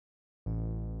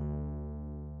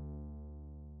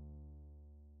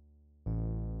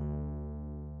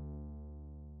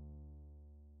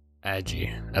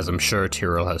Agi, as I'm sure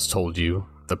Tyrell has told you,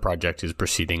 the project is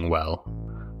proceeding well.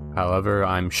 However,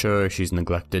 I'm sure she's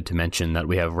neglected to mention that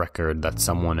we have record that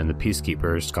someone in the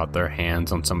Peacekeepers got their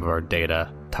hands on some of our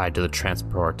data tied to the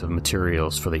transport of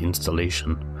materials for the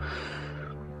installation.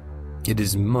 It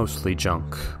is mostly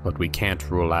junk, but we can't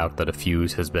rule out that a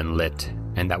fuse has been lit,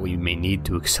 and that we may need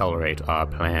to accelerate our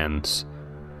plans.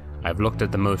 I've looked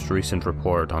at the most recent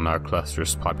report on our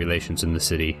cluster's populations in the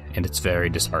city, and it's very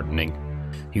disheartening.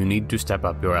 You need to step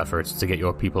up your efforts to get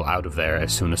your people out of there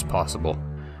as soon as possible.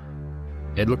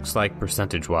 It looks like,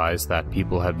 percentage-wise, that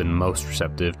people have been most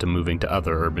receptive to moving to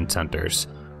other urban centers.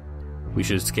 We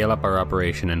should scale up our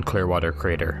operation in Clearwater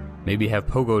Crater. Maybe have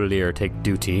Pogo Lear take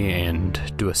duty and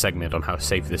do a segment on how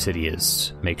safe the city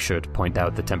is. Make sure to point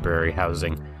out the temporary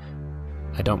housing.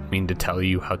 I don't mean to tell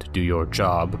you how to do your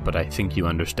job, but I think you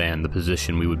understand the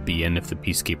position we would be in if the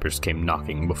Peacekeepers came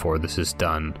knocking before this is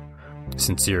done.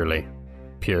 Sincerely,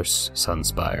 Pierce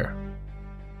Sunspire.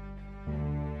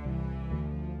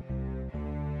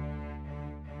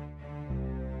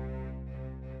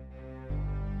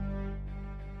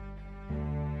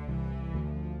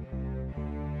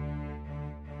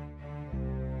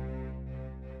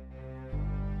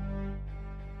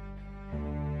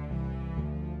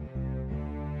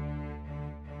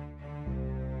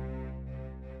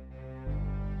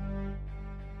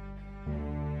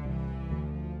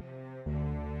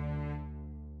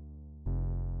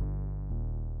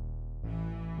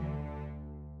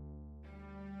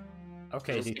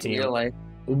 Okay, team.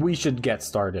 We should get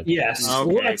started. Yes.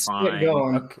 Okay, let's fine. get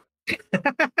going.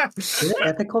 Is it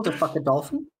ethical to fuck a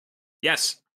dolphin?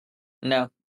 Yes.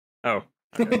 No. Oh.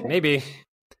 Maybe.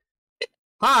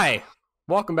 Hi!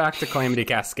 Welcome back to Calamity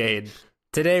Cascade.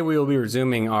 Today we will be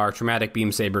resuming our Traumatic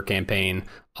Beam Saber campaign,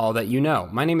 All That You Know.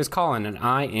 My name is Colin, and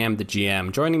I am the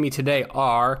GM. Joining me today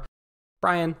are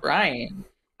Brian. Ryan.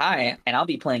 Hi, and I'll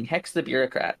be playing Hex the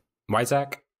Bureaucrat.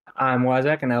 Wyzak. I'm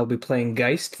Wazak, and I'll be playing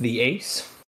Geist, the Ace.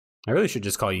 I really should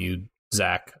just call you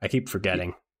Zach. I keep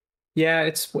forgetting. Yeah,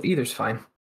 either's fine.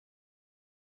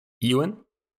 Ewan.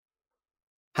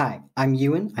 Hi, I'm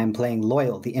Ewan. I'm playing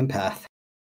Loyal, the Empath.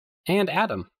 And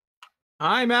Adam.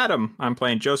 I'm Adam. I'm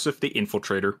playing Joseph the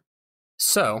Infiltrator.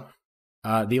 So,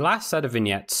 the last set of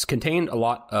vignettes contained a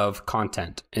lot of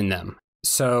content in them.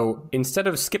 So, instead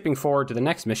of skipping forward to the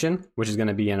next mission, which is going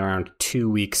to be in around 2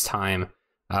 weeks' time,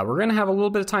 we're going to have a little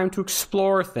bit of time to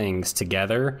explore things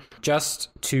together, just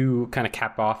to kind of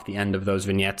cap off the end of those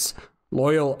vignettes.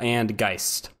 Loyal and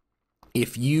Geist.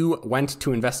 If you went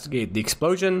to investigate the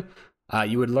explosion,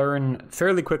 you would learn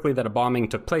fairly quickly that a bombing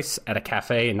took place at a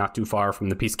cafe not too far from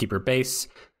the Peacekeeper base.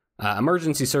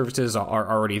 Emergency services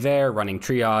are already there, running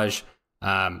triage.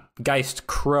 Geist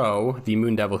Crow, the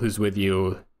Moon Devil who's with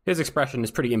you, his expression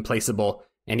is pretty implacable,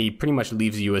 and he pretty much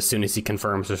leaves you as soon as he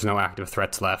confirms there's no active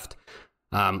threats left.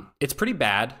 It's pretty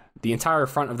bad. The entire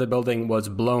front of the building was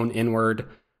blown inward.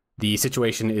 The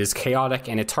situation is chaotic,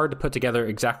 and it's hard to put together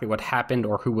exactly what happened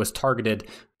or who was targeted.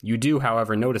 You do,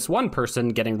 however, notice one person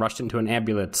getting rushed into an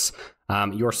ambulance,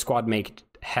 your squad mate,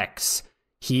 Hex.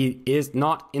 He is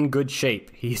not in good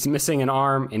shape. He's missing an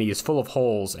arm, and he is full of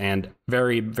holes and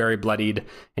very, very bloodied,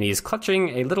 and he is clutching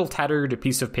a little tattered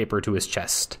piece of paper to his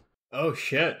chest. Oh,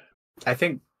 shit. I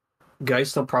think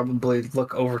Geist will probably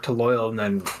look over to Loyal and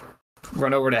then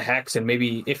run over to Hex, and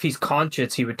maybe if he's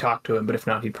conscious, he would talk to him, but if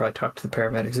not, he'd probably talk to the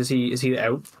paramedics. Is he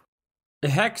out?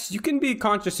 Hex, you can be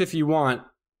conscious if you want.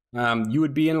 You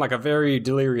would be in like a very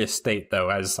delirious state, though,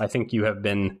 as I think you have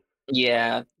been.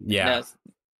 Yeah. Yeah.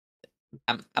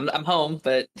 No, I'm home,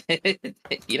 but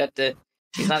you'd have to.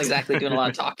 He's not exactly doing a lot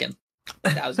of talking.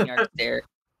 1,000 yards there.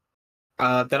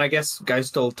 Then I guess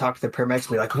Geist will talk to the paramedics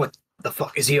and be like, "What the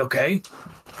fuck? Is he okay?"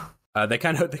 They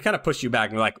kind of push you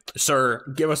back and be like, "Sir,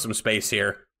 give us some space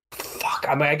here." Fuck.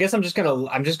 I mean, I guess I'm not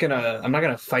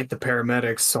gonna fight the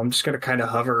paramedics, so I'm just gonna kind of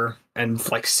hover and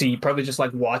probably just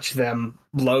watch them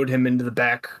load him into the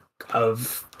back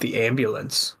of the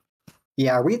ambulance.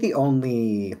 Yeah, are we the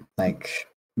only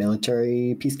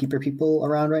military peacekeeper people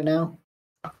around right now?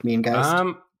 Me and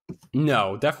Geist?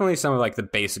 No, definitely some of the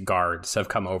base guards have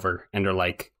come over and are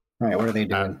like, right, what are they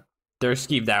doing? They're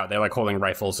skeeved out. They're holding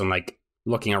rifles and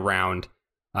looking around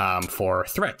for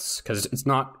threats, because it's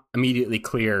not immediately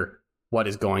clear what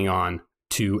is going on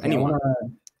to anyone.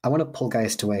 I want to pull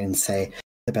Geist away and say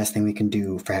the best thing we can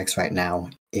do for Hex right now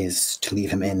is to leave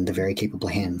him in the very capable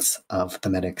hands of the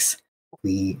medics.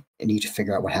 We need to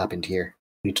figure out what happened here.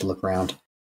 We need to look around.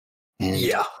 And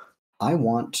yeah, I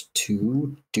want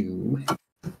to do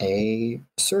a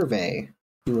survey,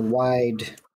 do a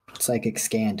wide psychic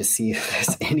scan to see if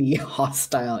there's any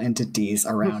hostile entities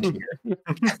around here.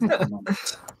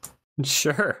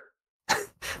 Sure.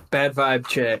 Bad vibe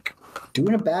check.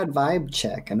 Doing a bad vibe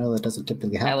check. I know that doesn't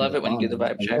typically happen. I love it when you do the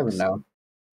Bombing, vibe but you never checks. know.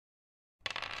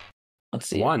 Let's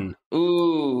see. 1.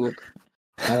 Ooh,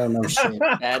 I don't know shit.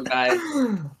 bad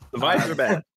vibes. The vibes are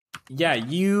bad. Yeah,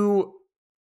 you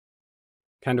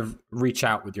kind of reach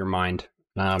out with your mind,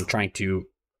 trying to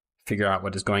figure out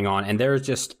what is going on. And there's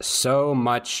just so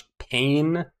much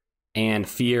pain and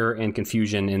fear and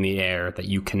confusion in the air that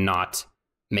you cannot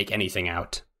make anything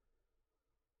out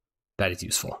that is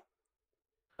useful.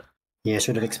 Yeah, I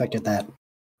should have expected that.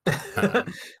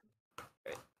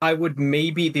 I would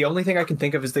maybe, the only thing I can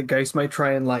think of is that Geist might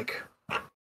try and like,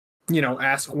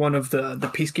 ask one of the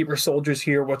peacekeeper soldiers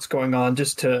here what's going on,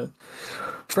 just to,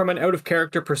 from an out of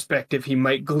character perspective, he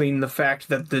might glean the fact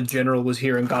that the general was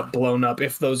here and got blown up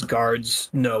if those guards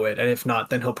know it, and if not,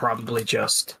 then he'll probably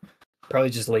just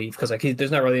leave, because like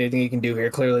there's not really anything he can do here.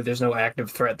 Clearly there's no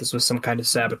active threat. This was some kind of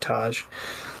sabotage.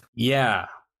 Yeah,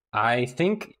 I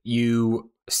think you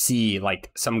see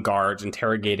like some guards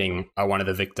interrogating one of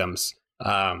the victims.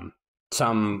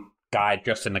 Some guy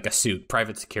dressed in like a suit,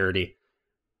 private security,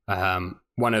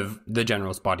 one of the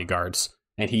general's bodyguards,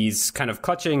 and he's kind of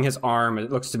clutching his arm.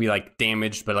 It looks to be like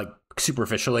damaged, but like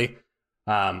superficially.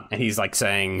 And he's like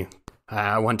saying,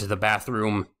 I went to the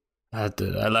bathroom. I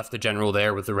left the general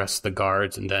there with the rest of the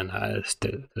guards, and then there's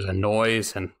a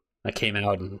noise, and I came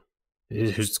out, and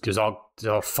it was all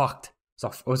fucked.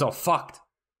 It was all fucked.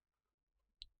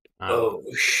 Oh,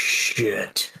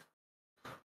 shit.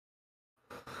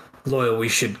 Loyal, we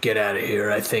should get out of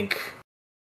here. I think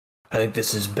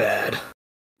this is bad.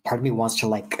 Part of me wants to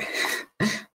like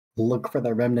look for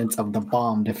the remnants of the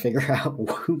bomb to figure out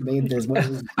who made this,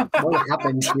 what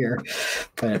happened here.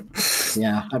 But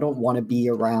yeah, I don't want to be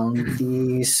around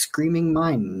the screaming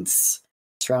minds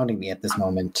surrounding me at this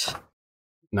moment.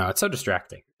 No, it's so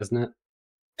distracting, isn't it?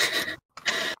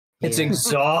 It's Yeah.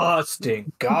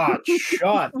 exhausting. God,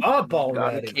 shut up Got a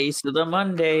already. case of the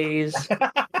Mondays.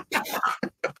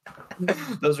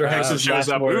 Those are Hexus Hex's shows last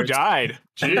up. Who words. died?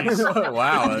 Jeez.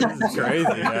 Wow, this is crazy,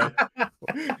 man.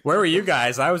 Where were you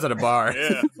guys? I was at a bar.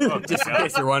 Yeah. Oh, Just in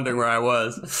case you're wondering where I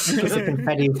was. Just the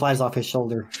confetti flies off his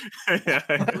shoulder.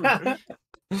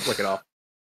 Look it off.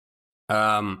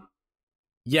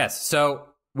 Yes, so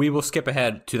we will skip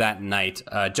ahead to that night.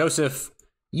 Joseph,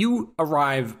 you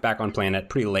arrive back on planet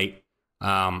pretty late,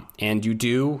 and you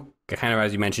do, kind of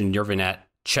as you mentioned, your vignette,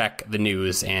 check the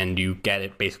news, and you get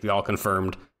it basically all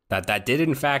confirmed that did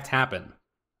in fact happen.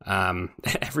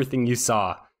 Everything you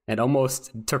saw and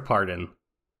almost took part in.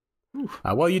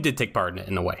 Well, you did take part in it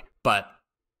in a way, but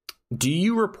do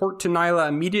you report to Nyla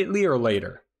immediately or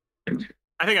later?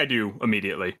 I think I do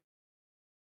immediately.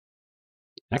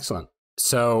 Excellent.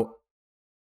 So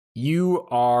you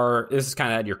are, this is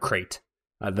kind of at your crate,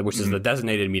 which is the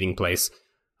designated meeting place.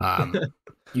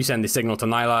 You send the signal to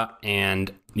Nyla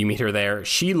and you meet her there.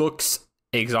 She looks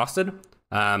exhausted.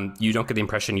 You don't get the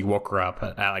impression you woke her up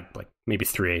at like maybe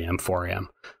 3 a.m., 4 a.m.,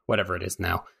 whatever it is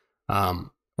now.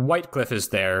 Whitecliff is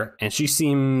there and she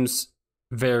seems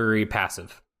very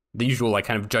passive. The usual like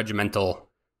kind of judgmental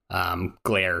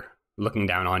glare looking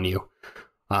down on you.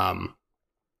 And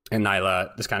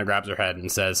Nyla just kind of grabs her head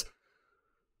and says,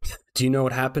 do you know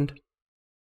what happened?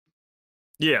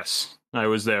 Yes, I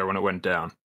was there when it went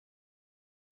down.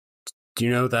 Do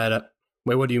you know that?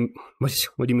 Wait, what do you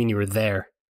mean you were there?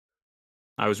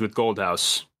 I was with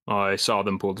Goldhouse. I saw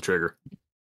them pull the trigger.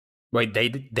 Wait, they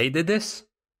did this?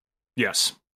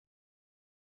 Yes.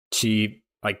 She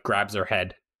like grabs her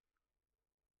head.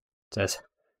 Says,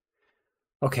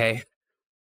 "Okay.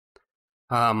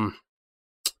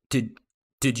 Did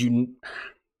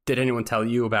anyone tell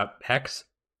you about Hex?"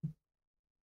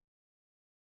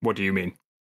 What do you mean?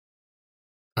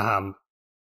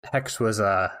 Hex was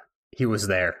he was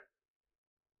there.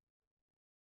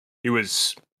 He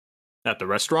was at the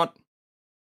restaurant?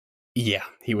 Yeah,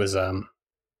 he was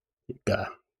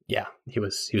yeah, he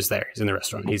was there. He's in the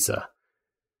restaurant. He's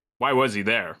Why was he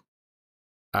there?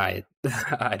 I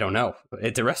don't know.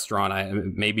 It's a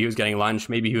restaurant. Maybe he was getting lunch.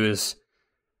 Maybe he was.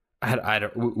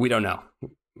 We don't know.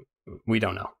 We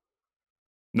don't know.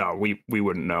 No, we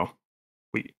wouldn't know.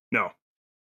 No.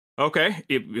 Okay,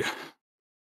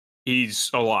 he's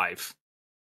alive.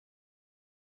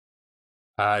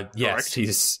 Yes, Correct.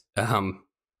 he's.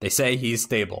 They say he's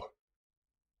stable,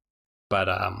 but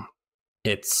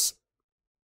it's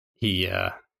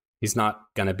he's not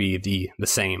gonna be the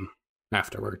same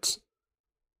afterwards.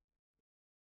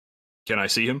 Can I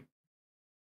see him?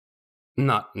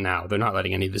 Not now. They're not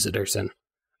letting any visitors in.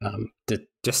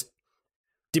 Just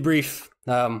debrief.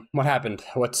 What happened?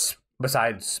 What's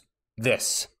besides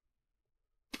this?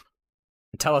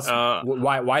 Tell us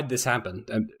why did this happen?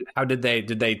 How did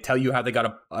they tell you how they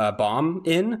got a bomb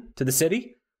in to the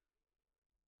city?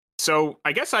 So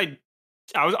I guess I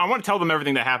want to tell them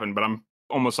everything that happened, but I'm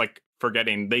almost like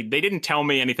forgetting. They didn't tell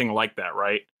me anything like that,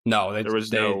 right? No, There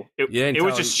was no. It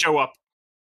was just show up,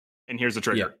 and here's the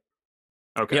trigger.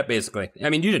 Yeah. Okay. Yep, basically. I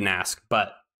mean, you didn't ask,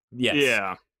 but yes.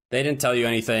 Yeah. They didn't tell you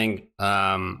anything.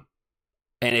 And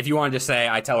if you want to just say,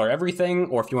 I tell her everything,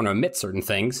 or if you want to omit certain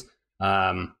things,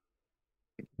 then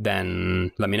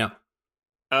let me know.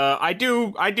 I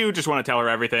do just want to tell her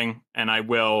everything, and I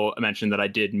will mention that I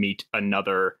did meet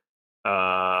another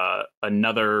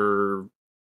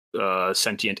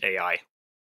sentient AI.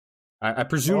 I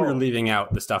presume you're leaving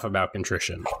out the stuff about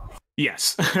contrition.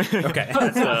 Yes. Okay.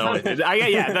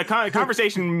 The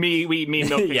conversation me and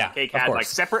Milkcake had like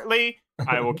separately,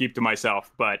 I will keep to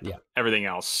myself, but everything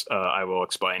else I will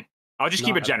explain. I'll just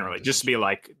keep it generally, just to be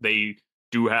like, they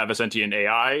do have a sentient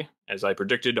AI, as I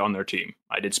predicted, on their team.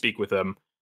 I did speak with them.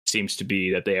 Seems to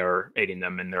be that they are aiding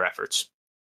them in their efforts.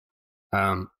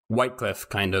 Whitecliff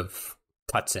kind of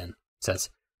cuts in,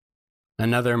 says,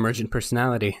 another emergent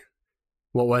personality.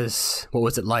 What was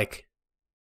it like?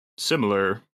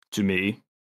 Similar to me,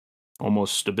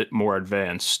 almost a bit more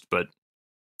advanced, but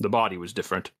the body was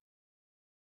different.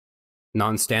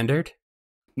 Non-standard?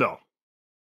 No,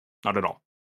 not at all.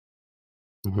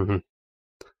 Mm-hmm.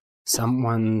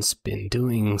 Someone's been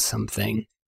doing something.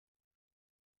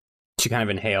 She kind of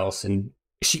inhales, and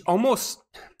she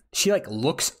like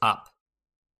looks up,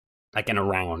 like and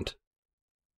around.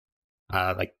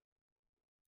 Like,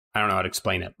 I don't know how to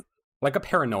explain it. Like a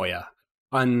paranoia,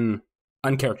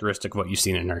 uncharacteristic of what you've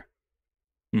seen in her.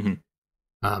 Mm-hmm.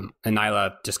 And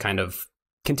Nyla just kind of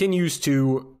continues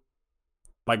to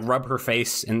like rub her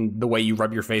face in the way you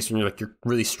rub your face when you're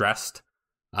really stressed.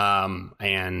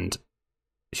 And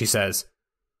she says,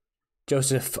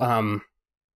 Joseph,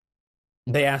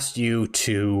 they asked you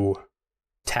to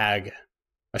tag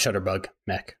a Shutterbug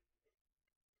mech.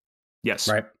 Yes.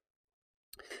 Right?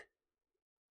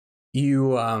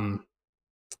 You, I'm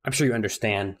sure you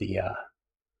understand the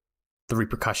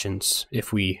repercussions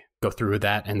if we go through with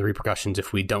that, and the repercussions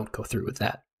if we don't go through with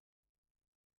that.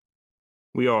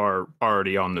 We are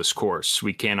already on this course.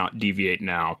 We cannot deviate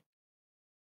now.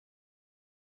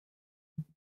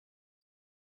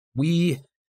 We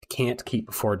can't keep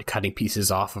afford to cutting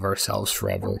pieces off of ourselves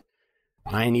forever.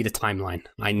 I need a timeline.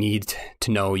 I need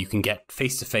to know you can get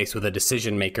face-to-face with a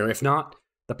decision maker, if not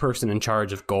the person in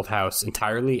charge of Gold House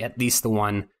entirely, at least the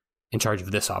one in charge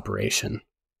of this operation.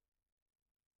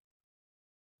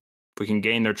 If we can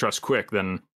gain their trust quick,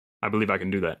 then I believe I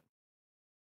can do that.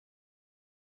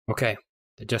 Okay.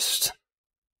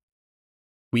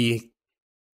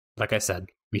 Like I said,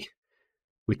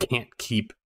 we can't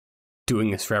keep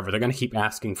doing this forever. They're going to keep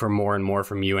asking for more and more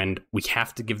from you, and we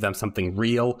have to give them something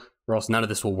real, or else none of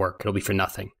this will work. It'll be for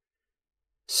nothing.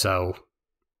 So,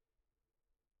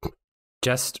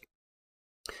 just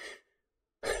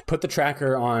put the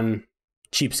tracker on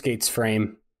Cheapskate's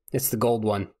frame. It's the gold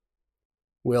one.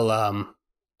 We'll,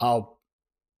 I'll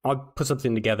put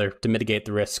something together to mitigate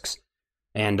the risks,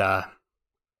 and,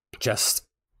 just,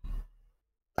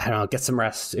 I don't know, get some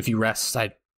rest. If you rest,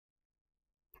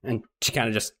 and she kind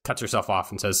of just cuts herself off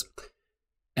and says,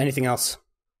 anything else?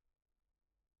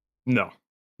 No,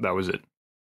 that was it.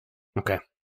 Okay.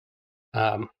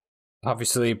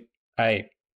 Obviously,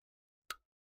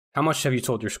 how much have you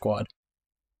told your squad?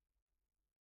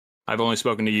 I've only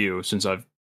spoken to you since I've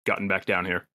gotten back down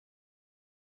here.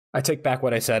 I take back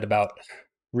what I said about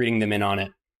reading them in on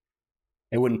it.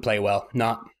 It wouldn't play well.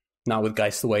 Not with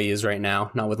Geist the way he is right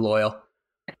now. Not with Loyal.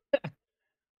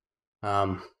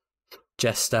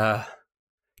 Just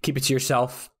keep it to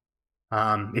yourself.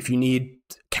 If you need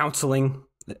counseling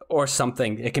or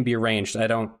something, it can be arranged. I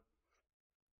don't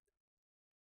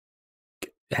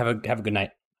have a good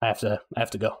night. I have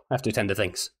to go. I have to attend to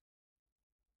things.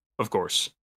 Of course.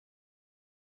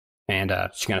 And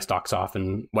she kind of stalks off,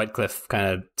 and Whitecliff kind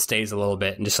of stays a little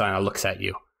bit and just kind of looks at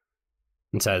you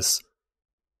and says,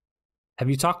 have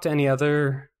you talked to any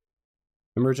other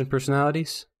emergent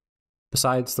personalities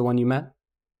besides the one you met?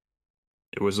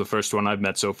 It was the first one I've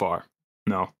met so far.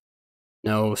 No.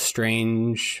 No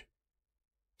strange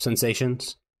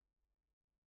sensations?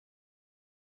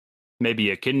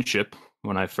 Maybe a kinship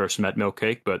when I first met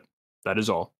Milkcake, but that is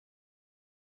all.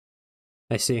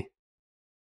 I see.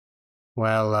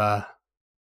 Well,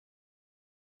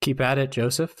 keep at it,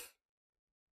 Joseph.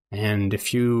 And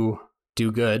if you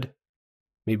do good,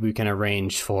 maybe we can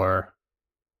arrange for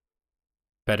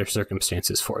better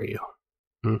circumstances for you.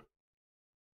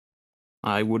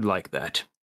 I would like that.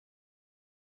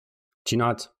 She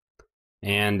nods.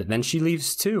 and then she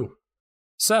leaves too.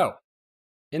 So,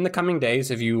 in the coming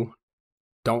days, if you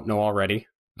don't know already,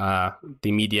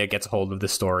 the media gets a hold of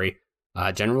this story.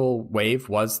 General Wave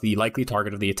was the likely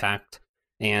target of the attack,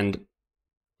 and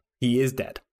he is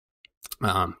dead.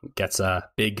 Gets a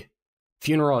big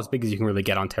funeral, as big as you can really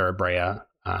get on Terra Brea.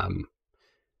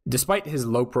 Despite his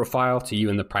low profile to you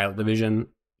in the pilot division,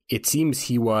 it seems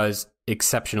he was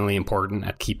exceptionally important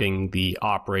at keeping the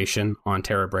operation on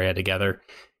Terra Brea together.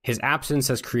 His absence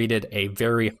has created a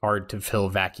very hard to fill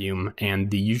vacuum, and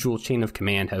the usual chain of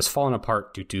command has fallen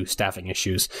apart due to staffing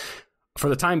issues. For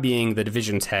the time being, the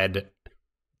division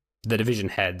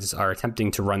heads are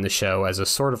attempting to run the show as a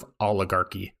sort of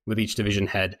oligarchy, with each division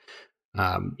head,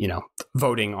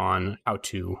 voting on how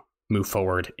to move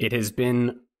forward. It has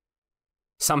been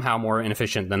somehow more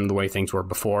inefficient than the way things were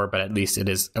before, but at least it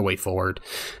is a way forward.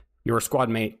 Your squad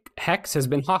mate Hex has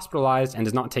been hospitalized and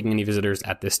is not taking any visitors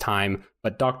at this time,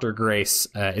 but Dr. Grace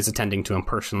is attending to him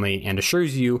personally and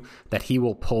assures you that he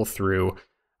will pull through,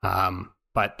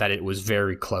 but that it was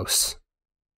very close.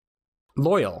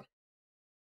 Loyal,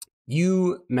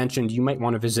 you mentioned you might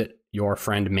want to visit your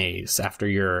friend Maze after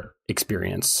your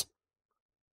experience.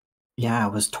 Yeah, I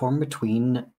was torn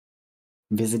between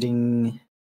visiting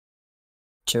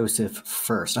Joseph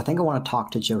first. I think I want to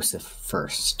talk to Joseph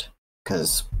first,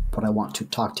 because what I want to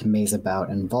talk to Maze about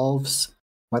involves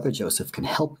whether Joseph can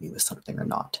help me with something or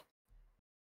not.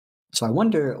 So I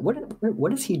wonder,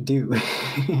 what does he do?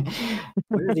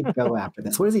 Where does he go after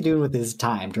this? What is he doing with his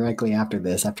time directly after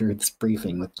this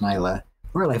briefing with Nyla?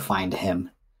 Where will I find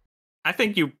him? I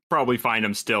think you probably find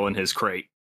him still in his crate,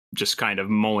 just kind of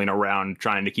mulling around,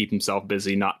 trying to keep himself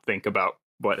busy, not think about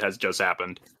what has just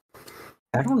happened.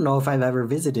 I don't know if I've ever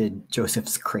visited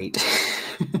Joseph's crate.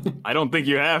 I don't think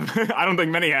you have. I don't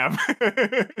think many have.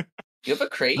 You have a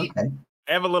crate? Okay.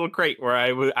 I have a little crate where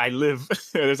I live.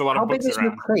 There's a lot of books around. How big is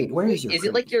your crate? Where is your crate? Is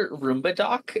it like your Roomba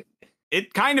dock?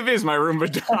 It kind of is my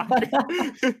Roomba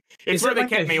dock. It's where they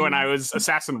kept me when I was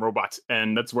assassin robot,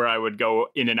 and that's where I would go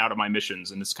in and out of my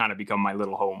missions, and it's kind of become my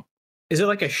little home. Is it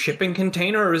like a shipping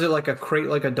container, or is it like a crate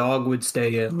like a dog would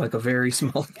stay in, like a very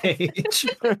small cage?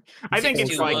 I think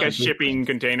it's like a shipping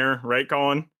container, right,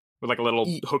 Colin? With like a little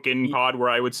hook-in pod where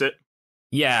I would sit.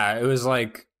 Yeah, it was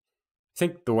like, I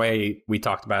think the way we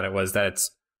talked about it was that it's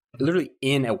literally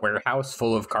in a warehouse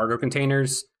full of cargo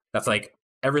containers. That's like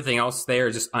everything else there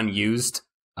is just unused.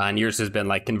 And yours has been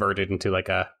like converted into like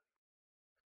a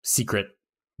secret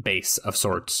base of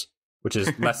sorts, which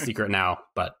is less secret now,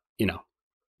 but you know.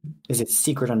 Is it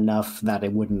secret enough that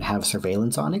it wouldn't have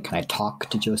surveillance on it? Can I talk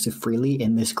to Joseph freely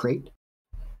in this crate?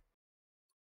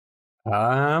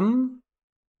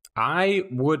 I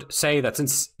would say that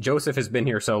since Joseph has been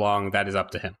here so long, that is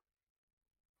up to him.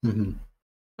 Mm-hmm.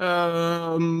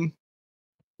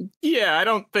 Yeah, I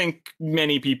don't think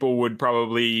many people would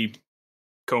probably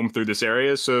comb through this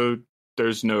area, so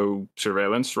there's no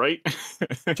surveillance, right?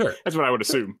 Sure. That's what I would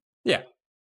assume. Yeah.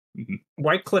 Mm-hmm.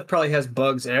 Whitecliff probably has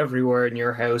bugs everywhere in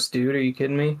your house, dude. Are you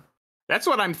kidding me? That's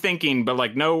what I'm thinking, but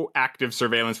like no active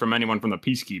surveillance from anyone from the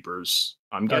Peacekeepers.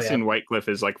 I'm guessing Whitecliff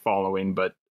is like following,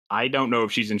 but I don't know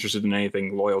if she's interested in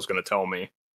anything Loyal's going to tell me.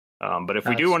 But if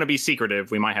we do want to be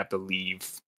secretive, we might have to leave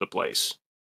the place.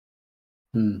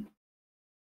 Then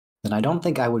I don't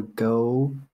think I would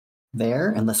go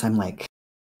there unless I'm like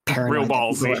paranoid. Real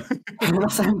ballsy.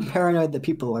 Unless I'm paranoid that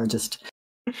people are just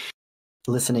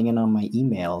listening in on my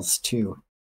emails too.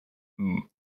 You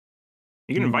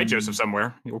can invite Joseph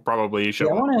somewhere. He'll probably show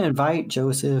up. I want to invite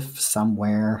Joseph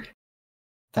somewhere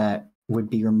that would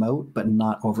be remote but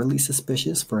not overly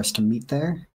suspicious for us to meet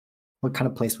there. What kind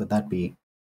of place would that be?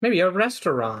 Maybe a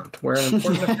restaurant where an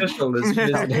important official is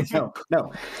visiting.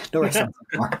 No restaurant.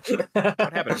 What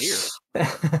happened here?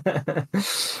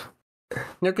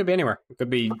 It could be anywhere. It could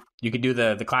be, you could do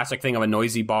the classic thing of a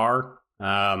noisy bar,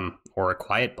 or a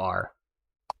quiet bar.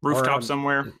 Rooftop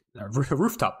somewhere. A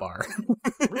rooftop bar.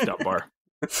 Rooftop bar.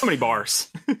 So many bars.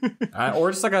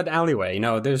 Or just like an alleyway. You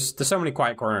know, there's so many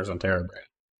quiet corners on Terra Brea.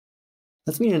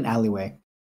 Let's meet in an alleyway.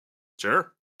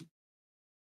 Sure.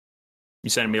 You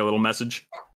sending me a little message?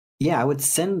 Yeah, I would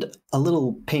send a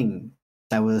little ping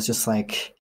that was just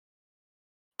like,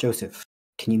 Joseph,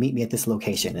 can you meet me at this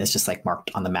location? It's just like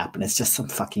marked on the map, and it's just some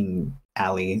fucking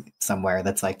alley somewhere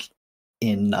that's like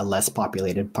in a less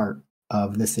populated part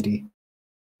of the city.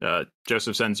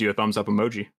 Joseph sends you a thumbs up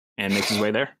emoji and makes his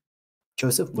way there.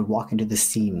 Joseph would walk into the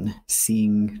scene,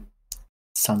 seeing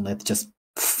Sunlit just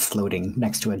floating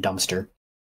next to a dumpster.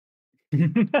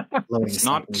 It's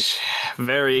not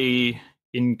very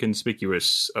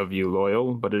inconspicuous of you,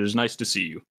 Loyal, but it is nice to see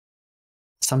you.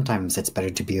 Sometimes it's better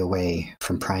to be away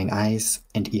from prying eyes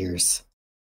and ears.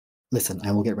 listen,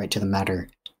 I will get right to the matter.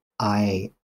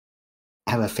 I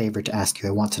have a favor to ask you.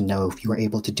 I want to know if you are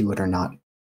able to do it or not.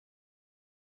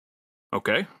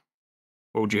 Okay.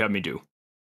 What would you have me do?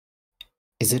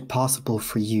 Is it possible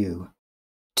for you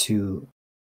to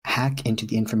hack into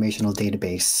the informational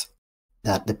database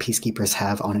that the Peacekeepers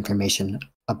have on information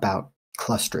about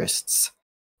clusterists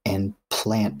and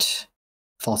plant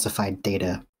falsified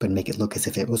data, but make it look as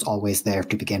if it was always there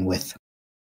to begin with?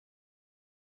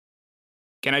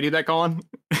 Can I do that, Colin?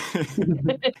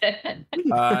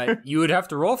 You would have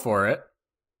to roll for it.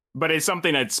 But it's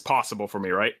something that's possible for me,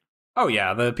 right? Oh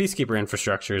yeah, the Peacekeeper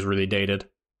infrastructure is really dated.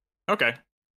 Okay.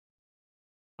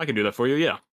 I can do that for you,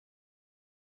 yeah.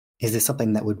 Is this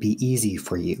something that would be easy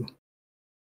for you?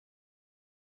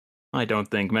 I don't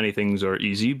think many things are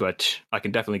easy, but I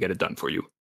can definitely get it done for you.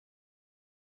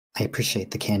 I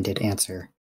appreciate the candid answer.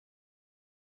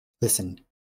 Listen,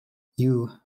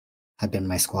 you have been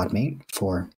my squad mate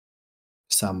for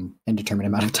some indeterminate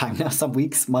amount of time now, some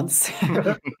weeks, months.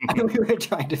 We were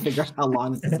trying to figure out how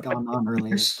long this has gone on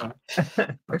earlier. So.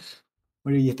 What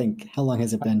do you think? How long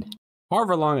has it been?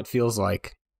 However long it feels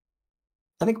like.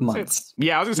 I think months.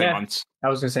 Yeah, I was going to say months. I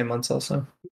was going to say months also.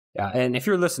 Yeah, and if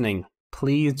you're listening,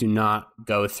 please do not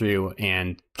go through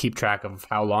and keep track of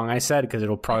how long I said, because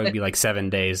it'll probably be like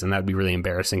 7 days, and that'd be really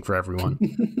embarrassing for everyone.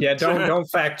 Yeah, don't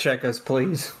fact check us,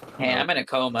 please. Hey, I'm in a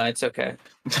coma. It's okay.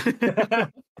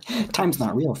 Time's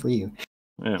not real for you.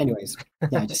 Yeah. Anyways,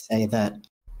 I just say that,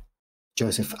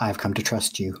 Joseph, I've come to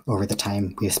trust you over the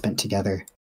time we have spent together,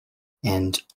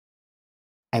 and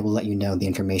I will let you know the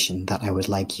information that I would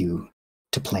like you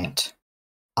to plant.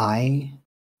 I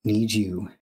need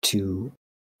you to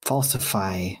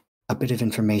falsify a bit of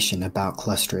information about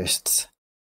clusterists,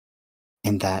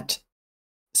 and that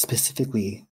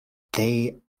specifically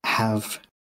they have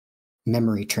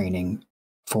memory training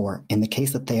for, in the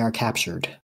case that they are captured,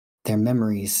 their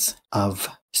memories of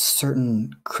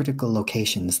certain critical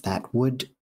locations that would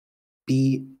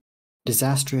be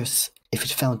disastrous if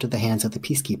it fell into the hands of the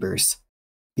Peacekeepers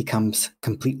becomes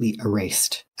completely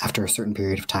erased after a certain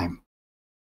period of time.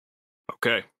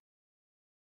 Okay.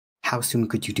 How soon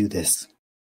could you do this?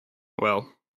 Well,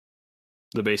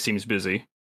 the base seems busy.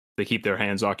 They keep their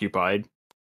hands occupied.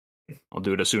 I'll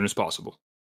do it as soon as possible.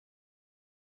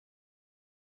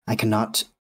 I cannot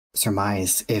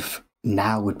surmise if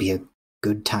now would be a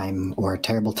good time or a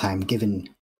terrible time given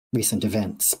recent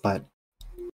events, but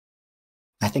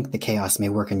I think the chaos may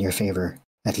work in your favor.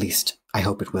 At least, I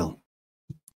hope it will.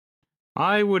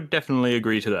 I would definitely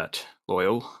agree to that,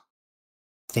 Loyal.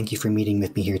 Thank you for meeting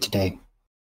with me here today.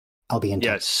 I'll be in touch.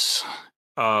 Yes.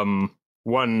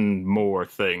 One more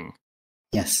thing.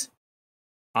 Yes.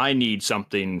 I need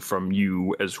something from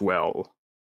you as well.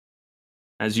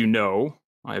 As you know,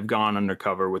 I have gone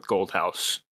undercover with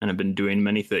Goldhouse and have been doing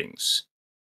many things.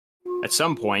 At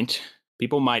some point,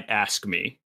 people might ask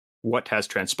me what has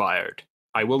transpired.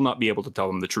 I will not be able to tell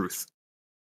them the truth.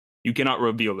 You cannot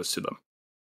reveal this to them.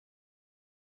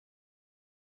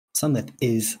 Sunlit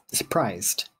is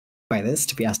surprised by this,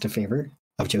 to be asked a favor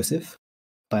of Joseph,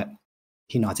 but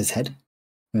he nods his head.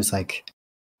 It was like,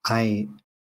 I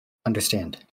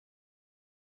understand.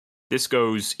 This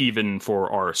goes even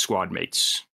for our squad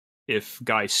mates. If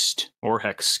Geist or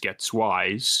Hex gets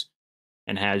wise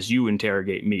and has you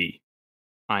interrogate me,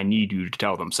 I need you to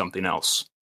tell them something else.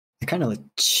 I kind of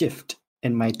shift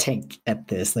in my tank at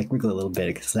this, wriggle a little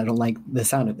bit, because I don't like the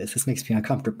sound of this. This makes me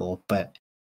uncomfortable, but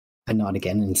I nod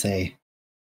again and say,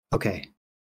 okay,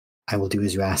 I will do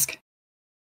as you ask.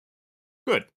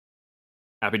 Good.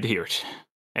 Happy to hear it.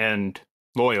 And,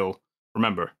 Loyal,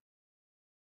 remember,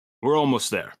 we're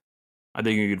almost there. I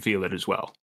think you can feel it as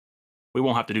well. We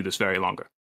won't have to do this very longer.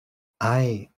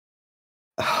 I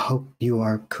hope you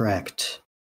are correct.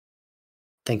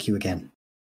 Thank you again.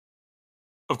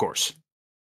 Of course.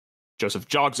 Joseph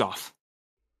jogs off.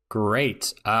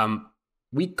 Great.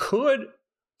 We could...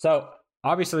 So,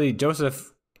 obviously,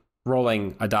 Joseph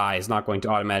rolling a die is not going to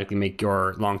automatically make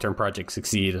your long-term project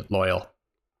succeed, Loyal.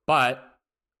 But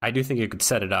I do think you could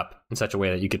set it up in such a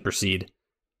way that you could proceed.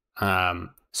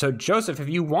 So, Joseph, if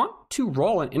you want to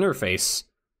roll an interface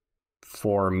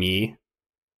for me,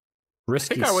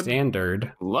 risky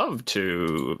standard. Love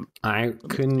to.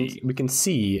 We can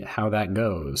see how that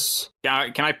goes. Yeah,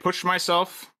 can I push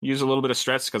myself? Use a little bit of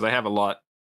stress because I have a lot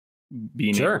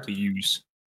being able to use.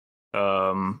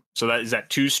 So that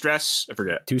 2 stress? I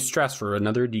forget. 2 stress for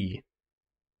another D.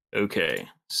 Okay,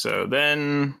 so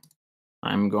then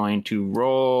I'm going to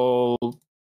roll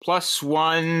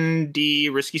 +1 D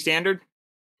risky standard.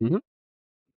 Mm-hmm.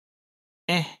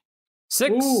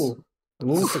 6. Ooh.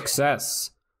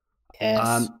 Success.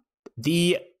 Yes.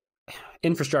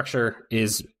 infrastructure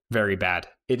is very bad.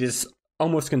 It is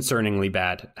almost concerningly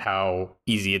bad how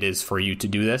easy it is for you to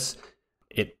do this.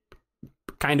 It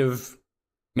kind of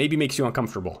maybe makes you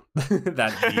uncomfortable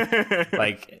that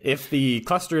if the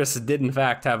clusterist did in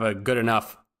fact have a good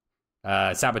enough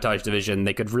sabotage division,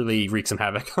 they could really wreak some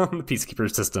havoc on the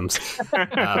Peacekeeper systems.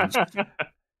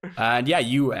 And yeah,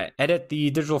 you edit the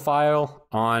digital file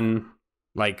on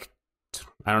I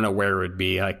don't know where it would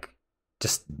be,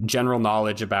 just general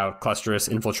knowledge about clusterist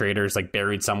infiltrators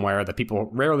buried somewhere that people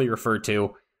rarely refer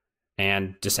to,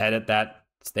 and just edit that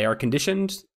they are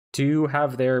conditioned to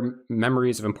have their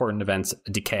memories of important events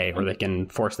decay, or they can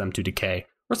force them to decay,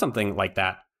 or something like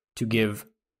that, to give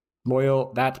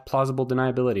Loyal that plausible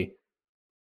deniability.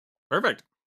 Perfect.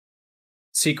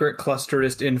 Secret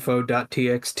clusterist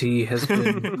info.txt has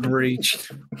been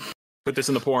breached. Put this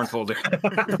in the porn folder.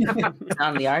 It's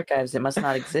not in the archives. It must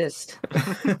not exist.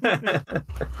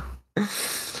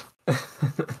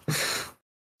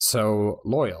 So,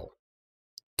 Loyal,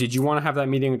 did you want to have that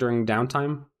meeting during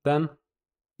downtime then?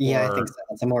 Yeah, I think so.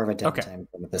 It's more of a downtime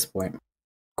at this point.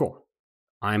 Cool.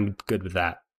 I'm good with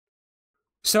that.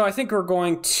 So I think we're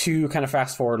going to kind of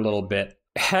fast forward a little bit.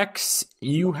 Hex,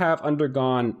 you have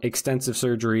undergone extensive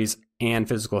surgeries and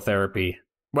physical therapy.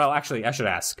 Well, actually, I should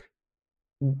ask.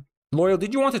 Loyal,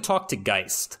 did you want to talk to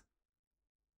Geist?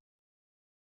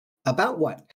 About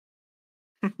what?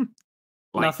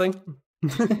 Nothing.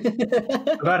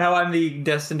 About how I'm the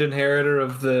destined inheritor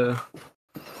of the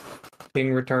King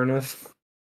Returneth.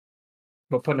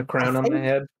 But putting a crown on my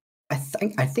head. I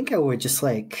think I would just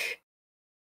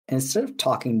instead of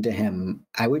talking to him,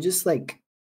 I would just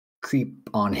creep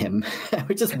on him. I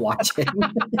would just watch him.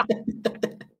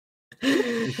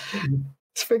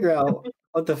 Just figure out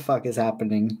what the fuck is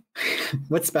happening.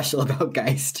 What's special about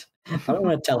Geist? I don't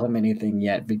want to tell him anything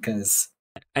yet because...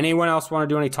 Anyone else want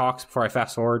to do any talks before I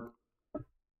fast forward?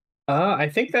 I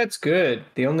think that's good.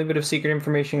 The only bit of secret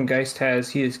information Geist has,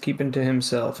 he is keeping to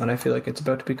himself, and I feel like it's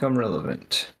about to become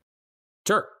relevant.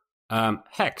 Sure.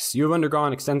 Hex, you have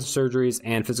undergone extensive surgeries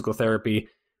and physical therapy.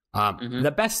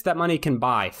 The best that money can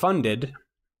buy, funded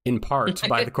in part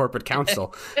by the corporate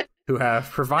council, who have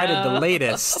provided the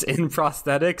latest in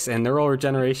prosthetics and neural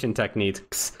regeneration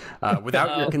techniques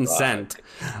without your consent.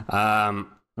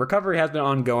 Recovery has been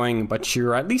ongoing, but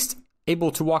you're at least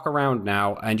able to walk around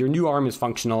now, and your new arm is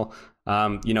functional.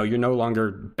 You're no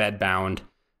longer bedbound.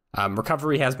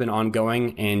 Recovery has been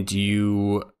ongoing, and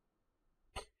your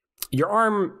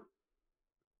arm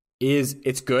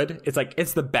it's good.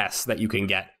 It's the best that you can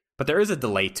get, but there is a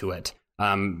delay to it.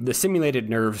 The simulated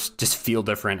nerves just feel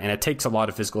different, and it takes a lot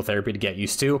of physical therapy to get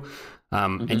used to.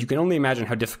 And you can only imagine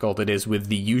how difficult it is with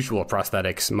the usual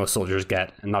prosthetics most soldiers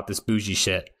get, and not this bougie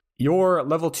shit. Your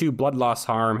level 2 blood loss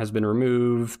harm has been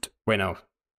removed. Wait, no.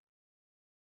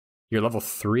 Your level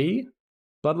 3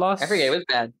 blood loss? I forget,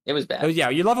 it was bad. Oh, yeah,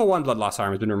 your level 1 blood loss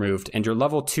harm has been removed, and your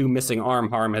level 2 missing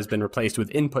arm harm has been replaced with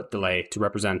input delay to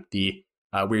represent the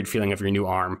weird feeling of your new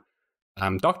arm.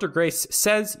 Dr. Grace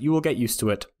says you will get used to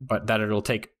it, but that it'll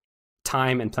take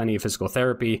time and plenty of physical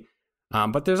therapy.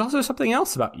 But there's also something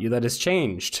else about you that has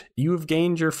changed. You have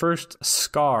gained your first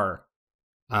scar.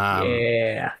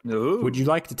 Yeah. Would you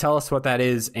like to tell us what that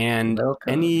is and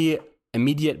any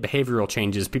immediate behavioral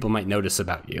changes people might notice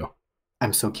about you?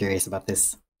 I'm so curious about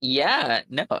this. Yeah,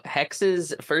 no.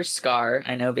 Hex's first scar,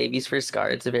 I know baby's first scar,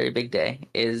 it's a very big day,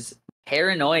 is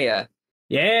paranoia.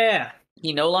 Yeah.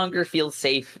 He no longer feels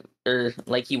safe or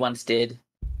like he once did.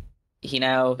 He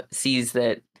now sees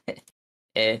that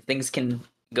things can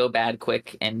go bad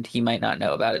quick and he might not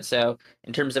know about it. So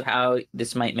in terms of how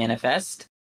this might manifest,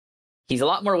 he's a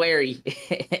lot more wary,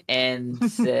 and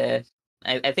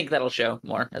I think that'll show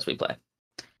more as we play.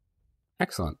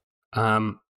 Excellent.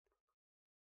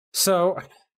 So,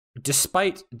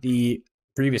 despite the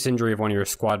previous injury of one of your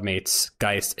squad mates,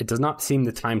 Geist, it does not seem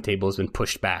the timetable has been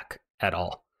pushed back at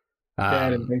all. I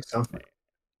didn't think so.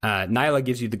 Nyla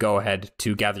gives you the go-ahead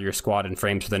to gather your squad and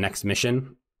frames for the next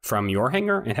mission from your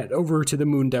hangar and head over to the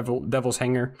Moon Devil's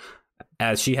hangar,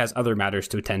 as she has other matters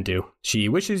to attend to. She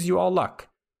wishes you all luck,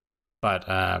 but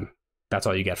that's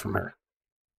all you get from her.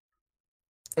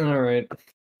 All right.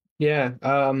 Yeah.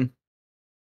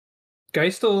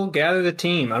 Geist will gather the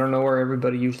team. I don't know where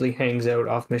everybody usually hangs out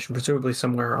off mission, presumably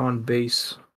somewhere on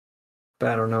base.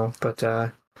 But I don't know. But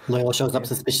Loyal shows up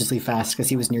suspiciously fast because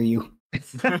he was near you.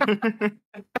 I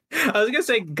was gonna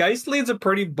say Geist leads a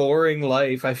pretty boring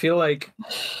life. I feel like,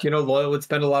 Loyal would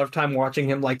spend a lot of time watching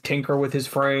him tinker with his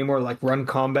frame, or run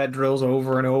combat drills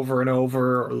over and over and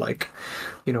over, or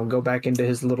go back into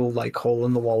his little hole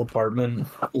in the wall apartment.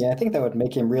 Yeah, I think that would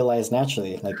make him realize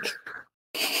naturally,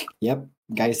 yep,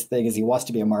 Geist's thing is he wants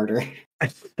to be a martyr.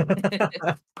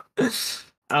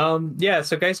 Yeah,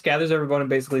 so Geist gathers everyone and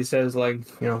basically says, like,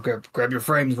 grab your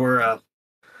frames. We're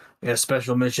we got a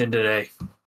special mission today.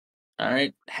 All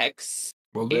right, Hex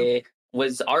Will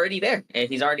was already there.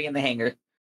 He's already in the hangar.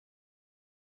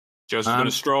 Joseph's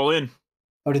gonna stroll in.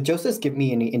 Oh, did Joseph give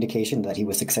me any indication that he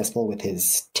was successful with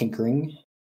his tinkering?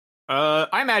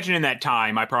 I imagine in that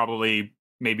time I probably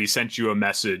maybe sent you a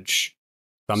message.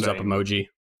 Thumbs up emoji.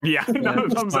 Yeah, no,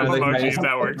 thumbs up emoji if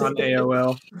that works. On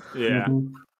AOL. Yeah.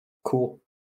 Mm-hmm. Cool.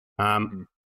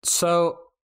 So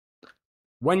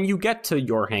when you get to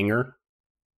your hangar,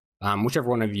 whichever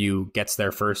one of you gets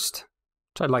there first,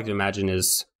 which I'd like to imagine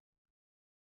is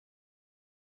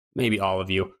maybe all of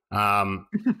you.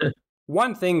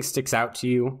 One thing sticks out to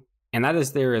you, and that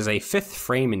is there is a fifth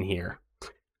frame in here.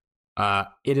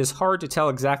 It is hard to tell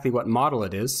exactly what model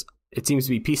it is. It seems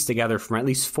to be pieced together from at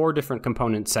least 4 different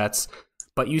component sets,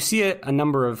 but you see a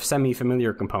number of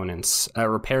semi-familiar components. A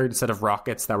repaired set of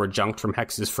rockets that were junked from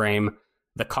Hex's frame,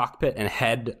 the cockpit and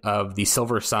head of the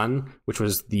Silver Sun, which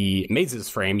was the Maze's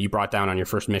frame you brought down on your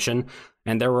first mission,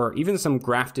 and there were even some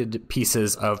grafted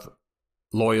pieces of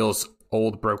Loyal's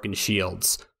old broken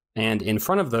shields. And in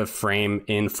front of the frame,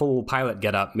 in full pilot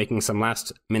getup, making some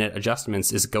last-minute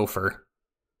adjustments, is Gopher.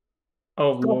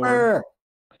 Oh, Lord.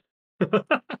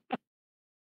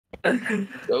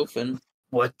 Gophin.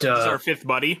 What, This is our 5th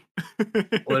buddy.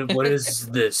 what is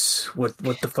this? What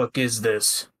the fuck is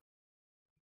this?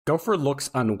 Gopher looks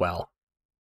unwell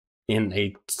in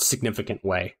a significant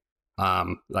way.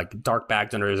 Like dark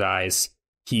bags under his eyes.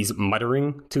 He's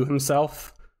muttering to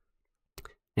himself.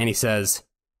 And he says,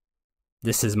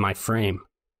 "This is my frame."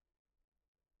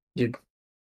 You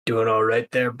doing all right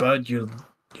there, bud? You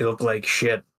look like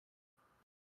shit.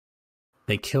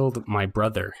 They killed my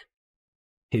brother.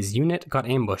 His unit got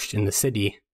ambushed in the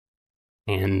city.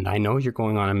 And I know you're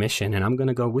going on a mission, and I'm going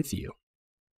to go with you.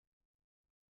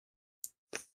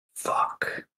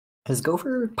 Fuck. Has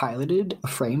Gopher piloted a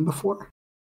frame before?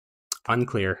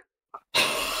 Unclear.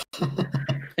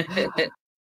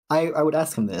 I would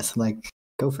ask him this, like,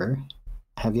 Gopher,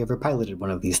 have you ever piloted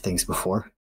one of these things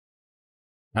before?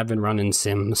 I've been running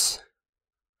sims.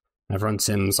 I've run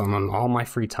sims on all my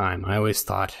free time. I always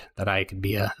thought that I could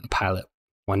be a pilot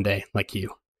one day, like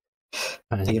you.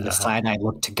 And, I give a side-eye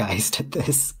look to Geist at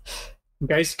this.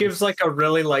 Geist gives like a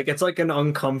really it's like an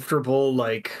uncomfortable,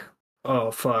 like,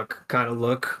 oh fuck kind of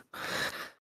look.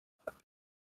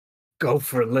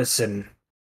 Gopher, listen,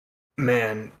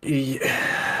 man.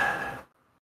 I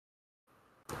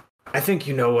think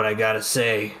you know what I gotta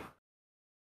say.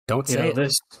 Don't say it.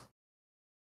 This.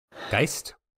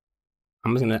 Geist,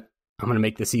 I'm gonna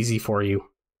make this easy for you.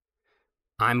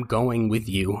 I'm going with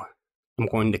you. I'm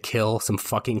going to kill some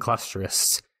fucking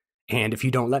clusterists. And if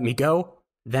you don't let me go,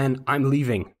 then I'm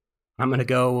leaving. I'm gonna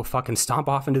go fucking stomp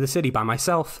off into the city by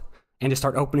myself and just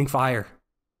start opening fire.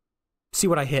 See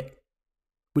what I hit.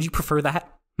 Would you prefer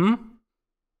that? I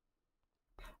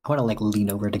want to lean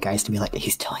over to Geist and be like,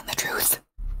 he's telling the truth.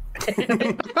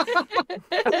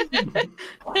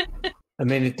 I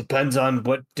mean, it depends on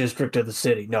what district of the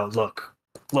city. No, look.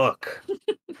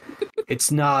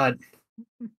 It's not.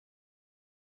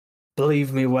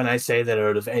 Believe me when I say that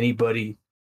out of anybody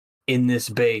in this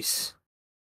base,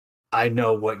 I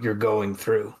know what you're going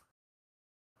through.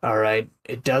 All right?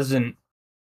 It doesn't.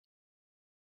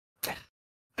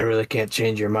 I really can't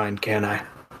change your mind, can I?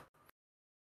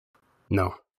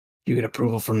 No. You get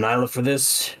approval from Nyla for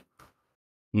this?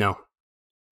 No.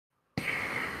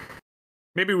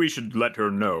 Maybe we should let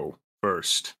her know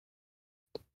first.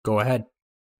 Go ahead.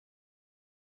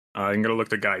 I'm gonna look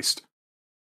to Geist.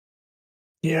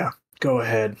 Yeah, go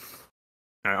ahead.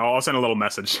 I'll send a little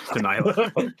message to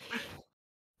Nyla.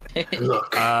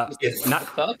 Look,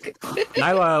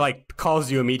 Nyla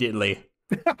calls you immediately.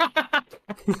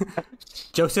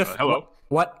 Joseph, hello.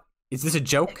 What? Is this a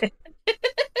joke?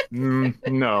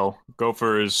 No,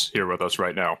 Gopher is here with us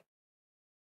right now.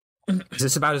 Is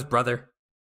this about his brother?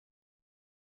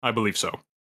 I believe so.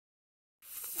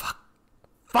 Fuck.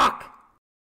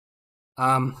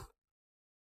 No,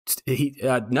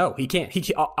 he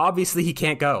can't. Obviously he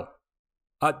can't go.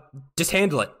 Just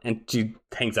handle it. And she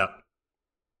hangs up.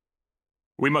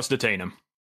 We must detain him.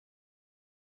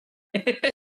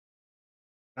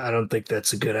 I don't think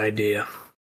that's a good idea.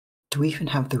 Do we even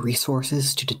have the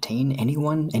resources to detain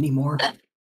anyone anymore?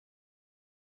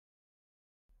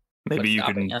 Maybe you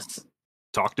can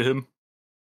talk to him.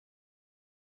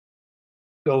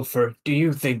 Gopher, do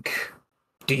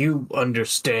you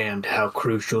understand how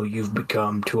crucial you've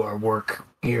become to our work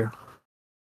here?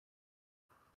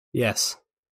 Yes.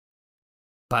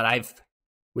 But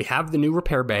we have the new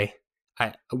repair bay.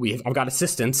 I've got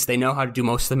assistants. They know how to do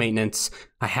most of the maintenance.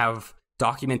 I have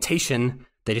documentation.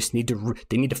 They just need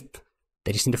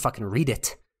to fucking read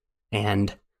it,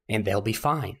 and they'll be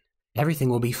fine. Everything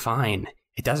will be fine.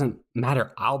 It doesn't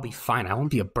matter. I'll be fine. I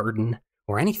won't be a burden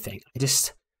or anything.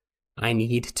 I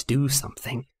need to do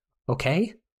something.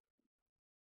 Okay?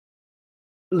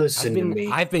 Listen to me.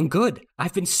 I've been good.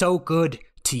 I've been so good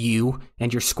to you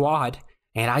and your squad,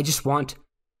 and I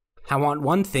want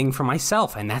one thing for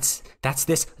myself, and that's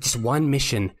this. Just one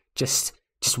mission. Just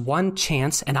one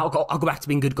chance, and I'll go back to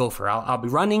being good gopher. I'll be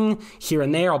running here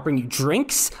and there. I'll bring you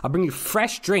drinks. I'll bring you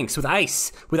fresh drinks with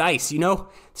ice. You know,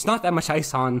 it's not that much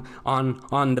ice on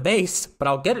the base, but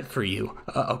I'll get it for you.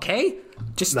 Okay?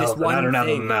 Just this one I don't have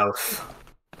a thing. mouth.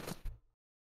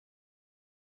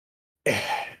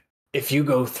 If you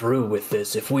go through with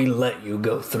this, if we let you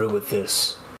go through with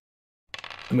this,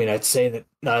 I mean, I'd say that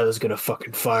Nyla's gonna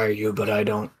fucking fire you, but I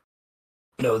don't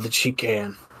know that she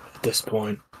can at this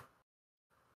point.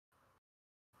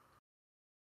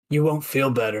 You won't feel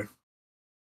better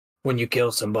when you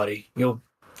kill somebody. You'll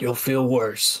feel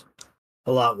worse.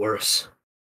 A lot worse.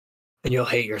 And you'll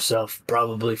hate yourself,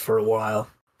 probably for a while.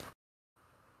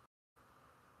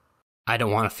 I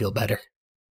don't want to feel better.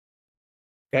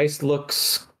 Geist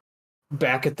looks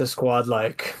back at the squad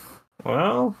like,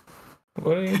 well,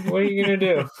 what are you gonna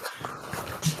do?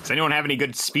 Does anyone have any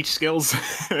good speech skills?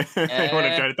 Anyone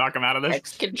to try to talk him out of this?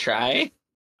 Hex can try.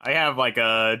 I have like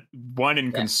a 1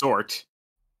 in consort.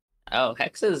 Oh,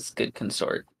 Hex is good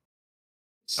consort.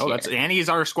 Oh, and he's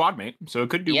our squad mate, so it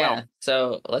could do well.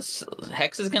 So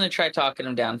Hex is gonna try talking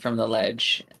him down from the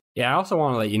ledge. Yeah, I also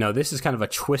want to let you know this is kind of a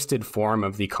twisted form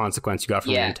of the consequence you got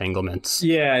from your entanglements.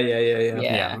 Yeah.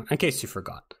 In case you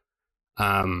forgot.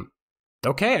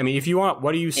 Okay, I mean, if you want,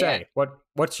 what do you say? Yeah.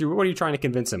 What are you trying to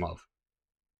convince him of?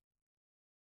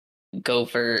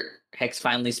 Hex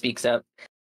finally speaks up.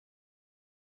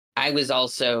 I was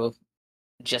also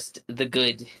just the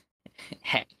good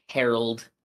herald,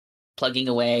 plugging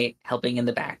away, helping in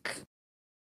the back.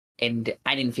 And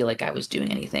I didn't feel like I was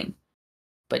doing anything.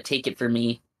 But take it from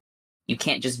me, you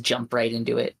can't just jump right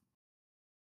into it.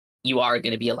 You are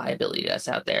going to be a liability to us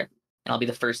out there. And I'll be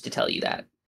the first to tell you that.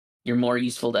 You're more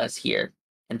useful to us here.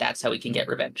 And that's how we can get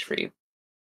revenge for you.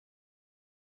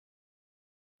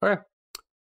 Okay.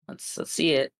 Let's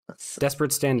see it.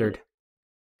 Desperate standard.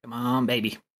 Come on,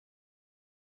 baby.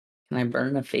 Can I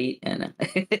burn a fate and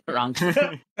wrong?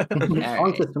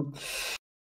 Wrong system.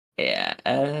 Yeah.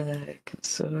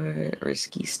 Consort,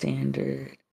 risky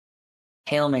standard.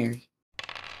 Hail Mary.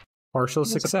 Partial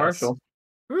success.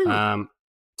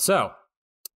 So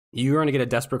you're going to get a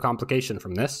desperate complication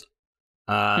from this.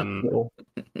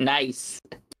 Nice.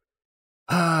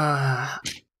 I'll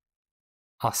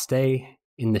stay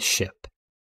in the ship.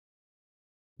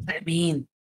 What does that mean?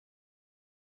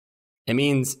 It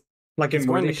means like he's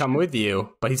going to come with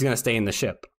you, but he's going to stay in the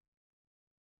ship.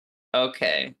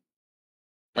 Okay.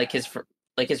 Like his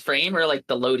frame, or like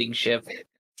the loading ship?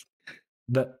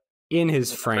 In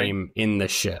his frame in the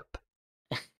ship.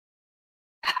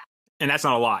 And that's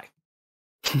not a lie.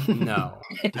 No.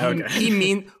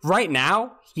 Okay. Right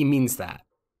now, he means that.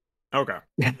 Okay.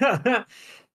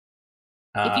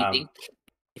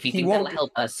 If you think that'll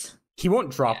help us. He won't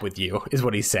drop with you, is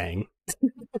what he's saying.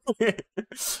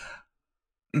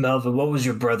 Melvin, what was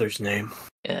your brother's name?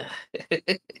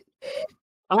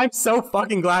 I'm so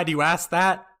fucking glad you asked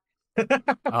that.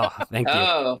 Oh, thank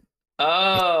you.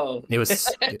 Oh. It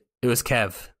was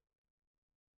Kev.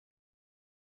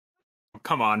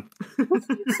 Come on.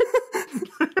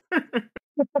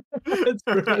 That's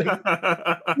brilliant.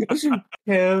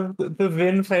 Kev, the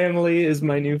Vin family is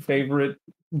my new favorite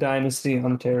dynasty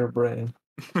on Terra Brand.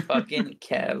 Fucking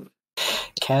Kev.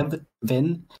 Kev,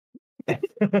 Vin.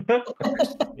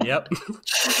 Yep.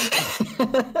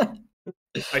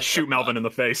 I shoot Melvin in the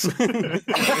face.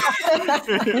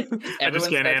 I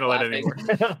just can't handle it anymore.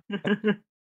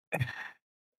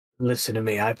 Listen to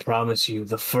me, I promise you,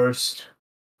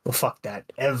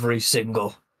 every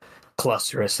single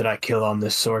clusterist that I kill on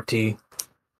this sortie,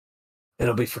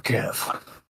 it'll be for Kev.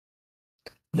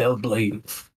 They'll bleed.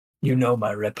 You know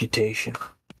my reputation.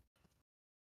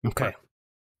 Okay.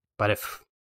 But if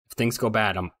things go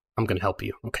bad, I'm going to help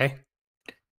you, okay?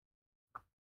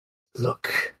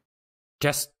 Look.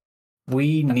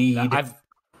 We need...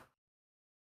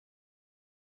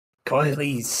 Go ahead.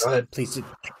 Please. Go ahead. Please.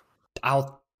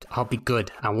 I'll be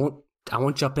good. I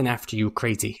won't jump in after you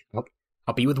crazy.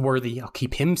 I'll be with Worthy. I'll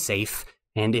keep him safe.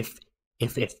 And if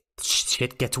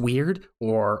shit gets weird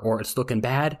or it's looking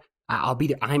bad, I've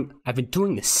been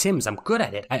doing The Sims. I'm good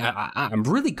at it. I'm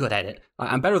really good at it.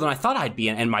 I'm better than I thought I'd be.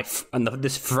 And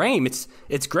this frame,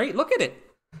 it's great. Look at it.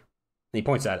 And he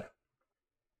points at it.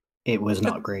 It was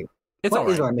not great. It's What all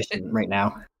right. is our mission right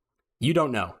now? You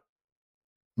don't know.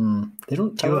 They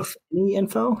don't tell us any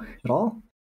info at all?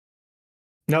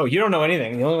 No, you don't know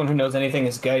anything. The only one who knows anything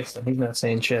is Geist, and he's not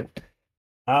saying shit.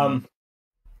 Are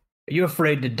you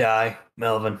afraid to die,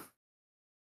 Melvin?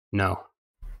 No.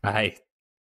 It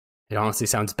honestly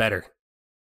sounds better.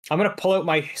 I'm going to pull out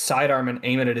my sidearm and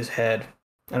aim it at his head,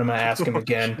 and I'm going to ask him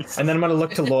again. And then I'm going to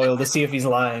look to Loyal to see if he's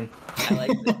lying. I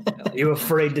like this. Are you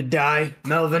afraid to die,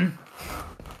 Melvin?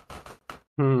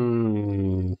 Let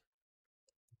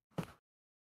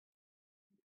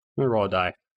me roll a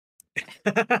die.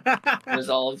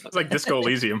 Resolve. It's like Disco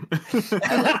Elysium.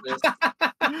 I like this.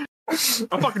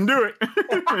 I'll fucking do it.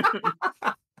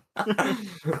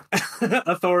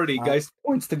 Authority. Geist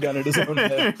points the gun at his own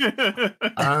head.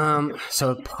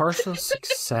 So partial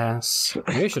success.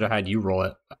 Maybe I should have had you roll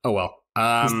it. Oh well.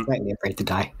 He's slightly afraid to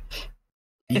die.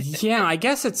 Yeah, I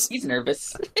guess it's. He's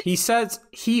nervous. He says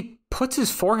he puts his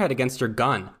forehead against your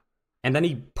gun, and then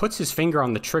he puts his finger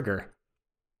on the trigger,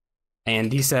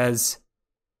 and he says,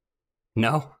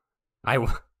 "No, I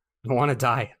want to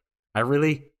die. I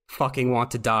really fucking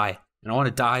want to die, and I want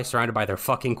to die surrounded by their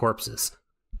fucking corpses."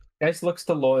 Geist looks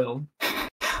to Loyal.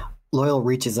 Loyal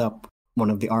reaches up one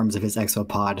of the arms of his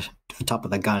exopod to the top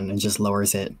of the gun and just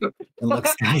lowers it and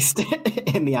looks Geist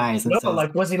in the eyes and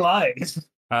says, was he lying?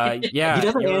 Yeah. He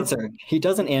doesn't answer. He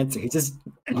doesn't answer. He just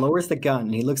lowers the gun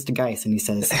and he looks to Geist and he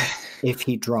says, if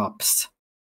he drops,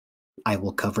 I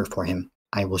will cover for him.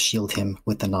 I will shield him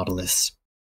with the Nautilus.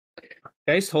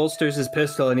 Geist holsters his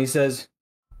pistol and he says,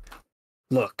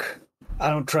 look, I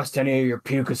don't trust any of your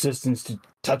puke assistants to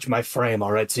touch my frame,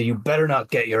 all right? So you better not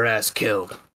get your ass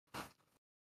killed.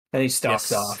 And he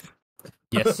stalks off.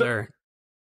 Yes, sir.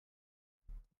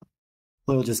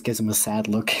 Loyal just gives him a sad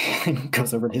look and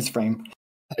goes over to his frame.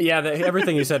 Yeah,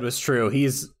 everything you said was true.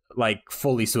 He's like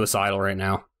fully suicidal right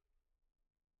now.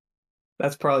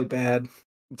 That's probably bad.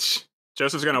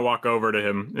 Joseph's gonna walk over to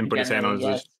him and put his hand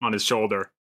on his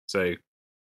shoulder. Say,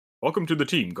 "Welcome to the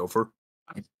team, Gopher."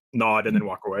 Nod and then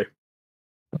walk away.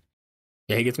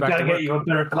 Yeah, he gets back to work. Get you a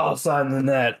better call sign than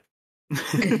that.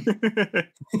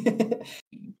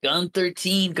 Gun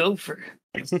 13, Gopher.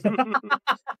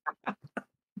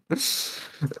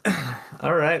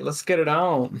 All right, let's get it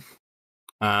on.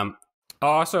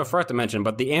 Also, I forgot to mention,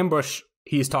 but the ambush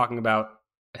he's talking about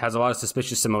has a lot of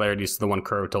suspicious similarities to the one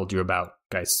Crow told you about,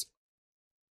 guys.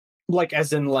 Like,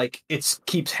 as in, like, it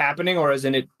keeps happening, or as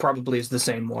in it probably is the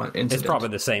same one incident? It's probably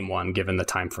the same one, given the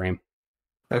time frame.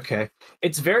 Okay.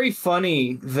 It's very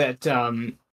funny that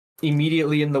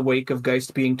immediately in the wake of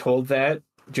Geist being told that,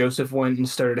 Joseph went and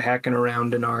started hacking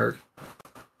around in our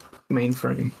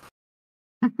mainframe.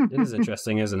 It is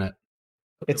interesting, isn't it?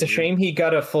 It's a shame he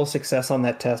got a full success on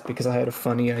that test because I had a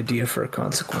funny idea for a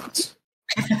consequence.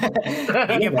 You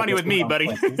get funny with me, buddy.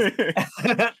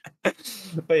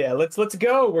 But yeah, let's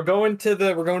go. We're going to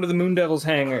the Moon Devil's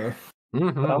hangar.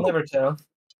 Mm-hmm. But I'll never tell.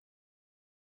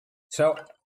 So,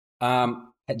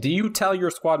 do you tell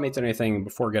your squad mates anything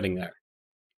before getting there?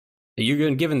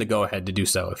 You're given the go-ahead to do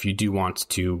so if you do want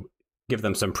to give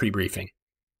them some pre-briefing.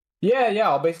 Yeah.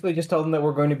 I'll basically just tell them that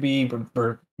we're going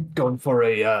for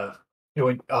a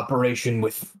joint operation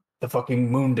with the fucking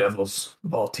Moon Devils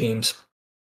of all teams.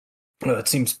 That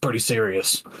seems pretty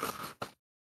serious.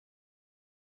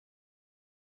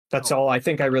 That's all I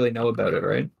think I really know about it,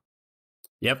 right?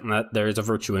 Yep, there is a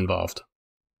virtue involved.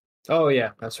 Oh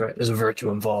yeah, that's right. There's a virtue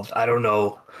involved. I don't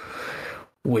know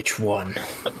which one.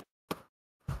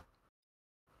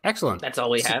 Excellent. That's all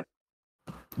we have.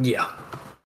 Yeah.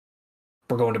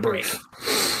 We're going to brief.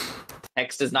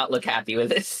 X does not look happy with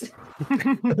this.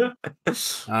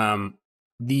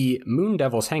 The Moon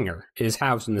Devil's hangar is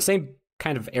housed in the same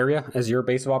kind of area as your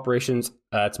base of operations.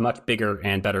 It's much bigger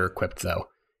and better equipped, though.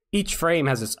 Each frame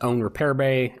has its own repair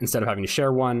bay. Instead of having to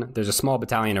share one, there's a small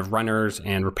battalion of runners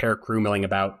and repair crew milling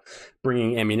about,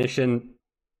 bringing ammunition,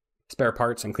 spare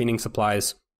parts, and cleaning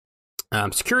supplies.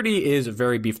 Security is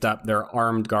very beefed up. There are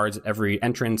armed guards at every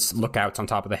entrance, lookouts on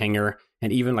top of the hangar,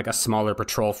 and even like a smaller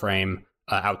patrol frame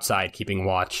outside keeping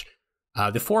watch.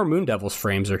 The 4 Moon Devils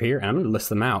frames are here, and I'm going to list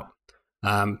them out.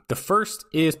 The first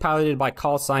is piloted by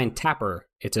call sign Tapper.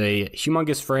 It's a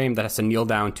humongous frame that has to kneel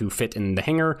down to fit in the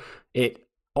hangar. It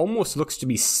almost looks to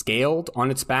be scaled on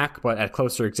its back, but at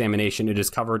closer examination, it is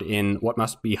covered in what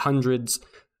must be hundreds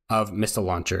of missile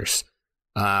launchers.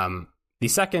 The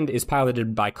second is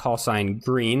piloted by call sign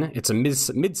Green. It's a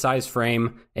mid-size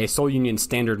frame, a Soul Union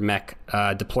standard mech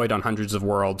deployed on hundreds of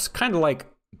worlds, kind of like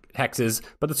hexes,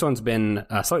 but this one's been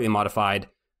slightly modified,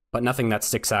 but nothing that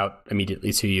sticks out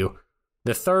immediately to you.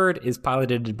 The third is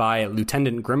piloted by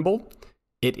Lieutenant Grimble.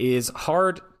 It is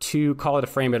hard to call it a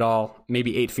frame at all,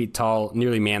 maybe 8 feet tall,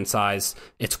 nearly man-size.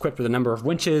 It's equipped with a number of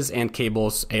winches and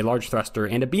cables, a large thruster,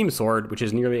 and a beam sword, which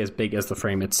is nearly as big as the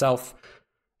frame itself.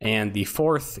 And the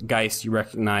fourth Geist you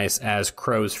recognize as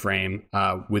Crow's frame,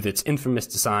 with its infamous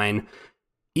design.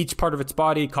 Each part of its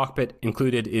body, cockpit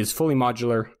included, is fully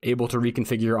modular, able to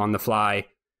reconfigure on the fly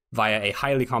via a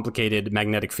highly complicated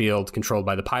magnetic field controlled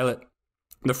by the pilot.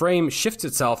 The frame shifts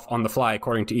itself on the fly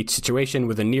according to each situation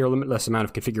with a near limitless amount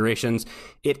of configurations.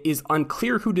 It is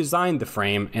unclear who designed the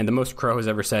frame, and the most Crow has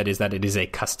ever said is that it is a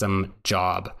custom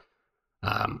job.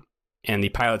 And the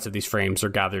pilots of these frames are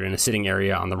gathered in a sitting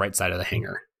area on the right side of the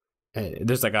hangar.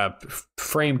 There's like a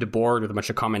framed board with a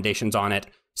bunch of commendations on it,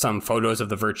 some photos of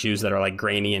the virtues that are like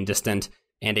grainy and distant,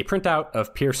 and a printout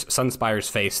of Pierce Sunspire's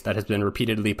face that has been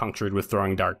repeatedly punctured with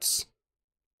throwing darts.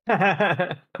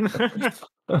 I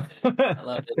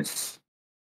love it.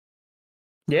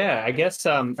 Yeah, I guess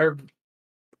are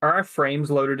our frames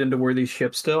loaded into worthy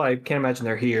ships still? I can't imagine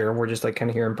they're here. We're just like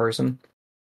kind of here in person.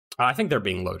 I think they're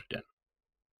being loaded in.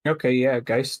 Okay, yeah,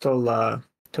 guys, still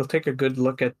take a good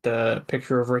look at the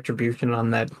picture of Retribution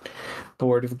on that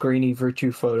board of grainy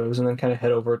virtue photos, and then kind of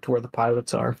head over to where the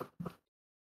pilots are.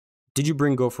 Did you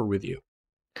bring Gopher with you?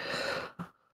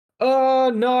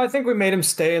 No, I think we made him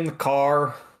stay in the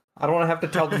car. I don't want to have to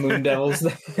tell the Moon Devils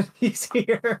that he's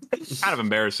here. Kind of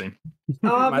embarrassing.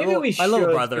 Maybe we should. My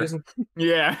little brother.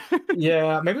 Yeah.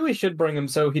 Yeah, maybe we should bring him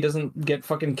so he doesn't get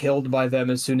fucking killed by them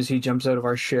as soon as he jumps out of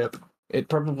our ship. It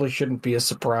probably shouldn't be a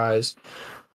surprise.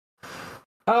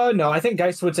 No, I think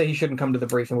Geist would say he shouldn't come to the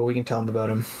briefing, but we can tell him about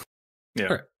him. Yeah.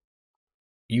 Sure.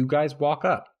 You guys walk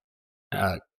up.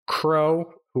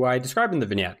 Crow, who I described in the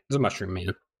vignette, is a mushroom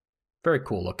man. Very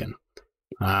cool looking.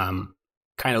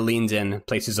 Kind of leans in,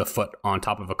 places a foot on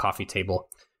top of a coffee table,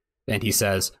 and he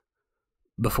says,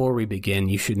 "Before we begin,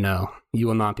 you should know, you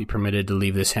will not be permitted to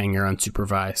leave this hangar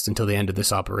unsupervised until the end of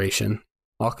this operation.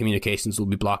 All communications will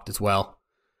be blocked as well.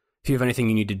 If you have anything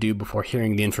you need to do before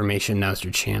hearing the information, now's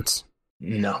your chance."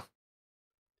 No.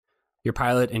 Your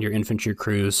pilot and your infantry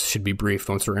crews should be briefed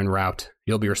once we're en route.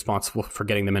 You'll be responsible for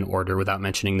getting them in order without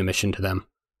mentioning the mission to them.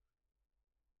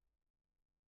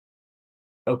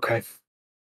 Okay.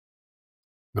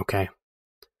 Okay.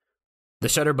 The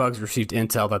Shutterbugs received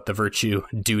intel that the Virtue,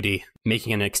 Duty,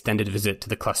 making an extended visit to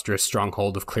the clusterous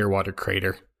stronghold of Clearwater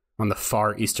Crater on the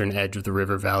far eastern edge of the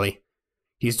river valley.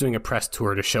 He's doing a press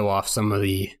tour to show off some of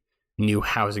the new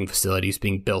housing facilities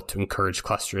being built to encourage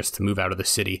clusterists to move out of the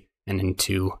city and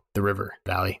into the river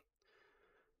valley.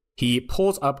 He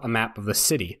pulls up a map of the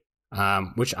city,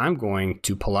 which I'm going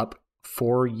to pull up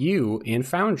for you in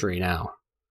Foundry now.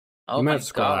 Oh you might my have to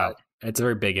scroll God. out. It's a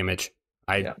very big image.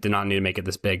 I did not need to make it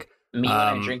this big. Me when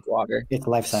I drink water. It's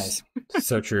life size.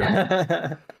 So true.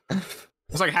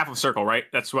 It's like half of a circle, right?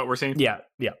 That's what we're seeing? Yeah.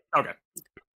 Okay.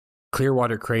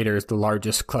 Clearwater Crater is the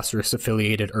largest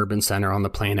clusterist-affiliated urban center on the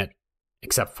planet,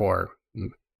 except for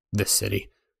this city.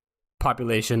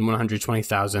 Population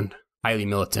 120,000, highly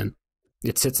militant.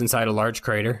 It sits inside a large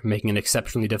crater, making it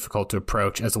exceptionally difficult to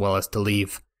approach as well as to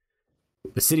leave.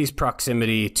 The city's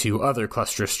proximity to other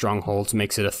clusterist strongholds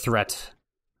makes it a threat,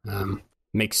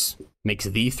 makes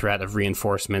the threat of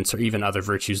reinforcements or even other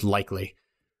virtues likely.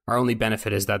 Our only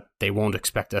benefit is that they won't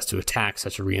expect us to attack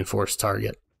such a reinforced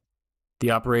target.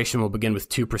 The operation will begin with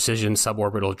 2 precision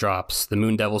suborbital drops. The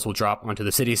Moon Devils will drop onto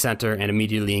the city center and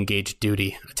immediately engage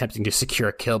Duty, attempting to secure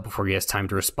a kill before he has time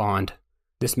to respond.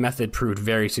 This method proved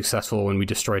very successful when we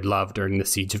destroyed Love during the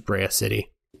siege of Brea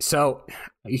City. So,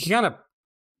 he kind of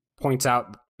points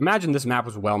out, imagine this map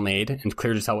was well made and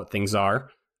clear to tell what things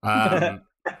are.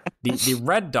 The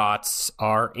red dots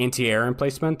are anti-air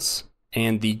emplacements,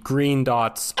 and the green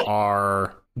dots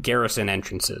are garrison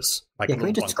entrances. Can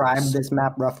we describe this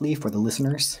map roughly for the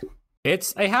listeners?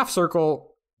 It's a half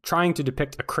circle trying to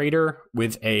depict a crater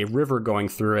with a river going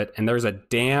through it, and there's a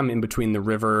dam in between the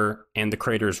river and the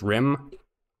crater's rim,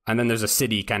 and then there's a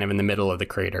city kind of in the middle of the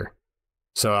crater.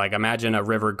 So, imagine a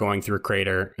river going through a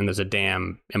crater, and there's a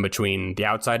dam in between the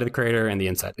outside of the crater and the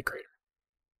inside of the crater.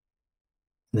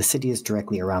 The city is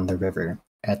directly around the river.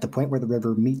 At the point where the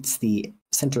river meets the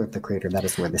center of the crater, that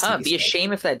is where the city is. It'd be a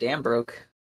shame if that dam broke.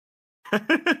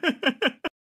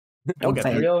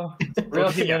 Okay. Real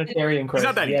humanitarian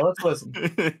question. Yeah, let's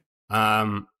listen.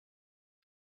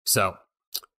 So.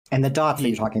 And the dots that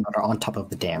you're talking about are on top of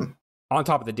the dam. On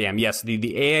top of the dam, yes. The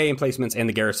AA emplacements and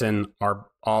the garrison are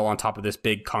all on top of this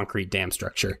big concrete dam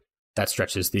structure that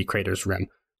stretches the crater's rim.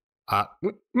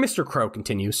 Mr. Crow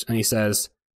continues, and he says,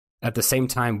 At the same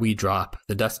time we drop,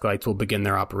 the Dusk Lights will begin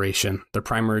their operation. Their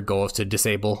primary goal is to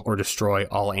disable or destroy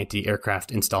all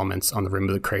anti-aircraft installments on the rim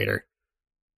of the crater.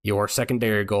 Your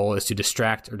secondary goal is to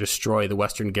distract or destroy the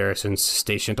Western garrisons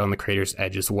stationed on the crater's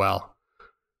edge as well.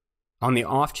 On the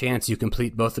off chance you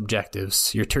complete both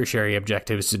objectives, your tertiary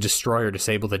objective is to destroy or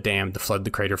disable the dam to flood the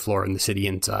crater floor and the city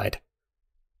inside.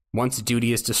 Once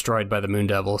duty is destroyed by the Moon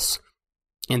Devils,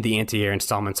 and the anti-air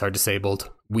installments are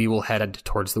disabled, we will head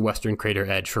towards the western crater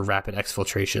edge for rapid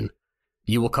exfiltration.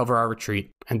 You will cover our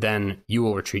retreat, and then you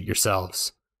will retreat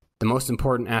yourselves. The most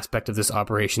important aspect of this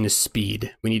operation is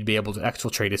speed. We need to be able to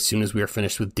exfiltrate as soon as we are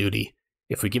finished with duty.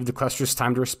 If we give the clusters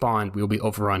time to respond, we will be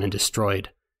overrun and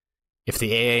destroyed. If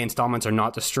the AA installments are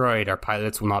not destroyed, our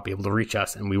pilots will not be able to reach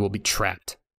us, and we will be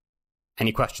trapped.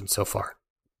 Any questions so far?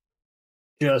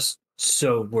 Just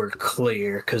so we're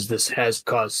clear, because this has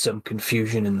caused some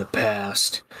confusion in the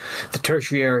past, the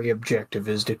tertiary objective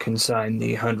is to consign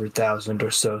the 100,000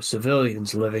 or so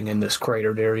civilians living in this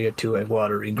cratered area to a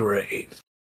watery grave.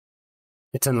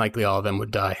 It's unlikely all of them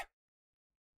would die.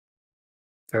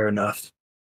 Fair enough.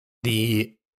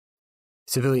 The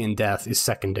civilian death is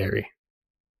secondary.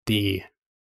 The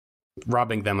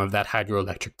robbing them of that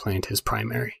hydroelectric plant is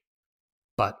primary.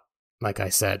 But, like I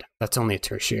said, that's only a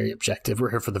tertiary objective. We're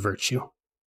here for the virtue.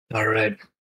 All right.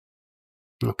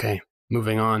 Okay,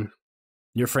 moving on.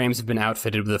 Your frames have been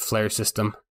outfitted with a flare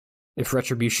system. If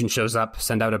Retribution shows up,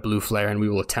 send out a blue flare and we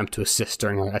will attempt to assist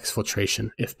during our exfiltration,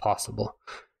 if possible.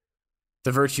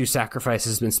 The virtue sacrifice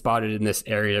has been spotted in this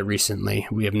area recently.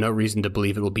 We have no reason to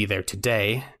believe it will be there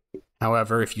today.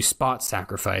 However, if you spot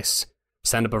sacrifice,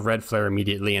 send up a red flare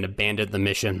immediately and abandon the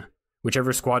mission.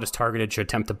 Whichever squad is targeted should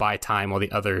attempt to buy time while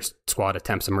the other squad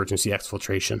attempts emergency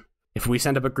exfiltration. If we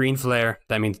send up a green flare,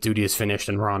 that means duty is finished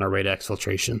and we're on our way to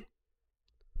exfiltration.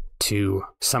 To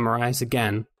summarize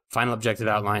again, final objective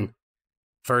outline.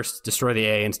 First, destroy the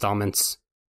AA installments,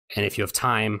 and if you have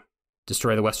time,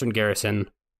 destroy the Western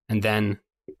garrison, and then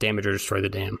damage or destroy the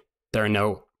dam. There are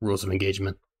no rules of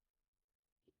engagement.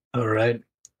 All right.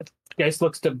 Geist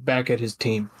looks back at his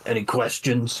team. Any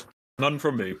questions? None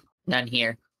from me. None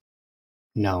here.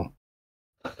 No.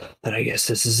 Then I guess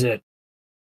this is it.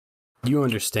 Do you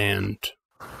understand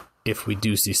if we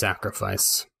do see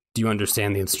sacrifice? Do you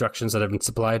understand the instructions that have been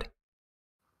supplied?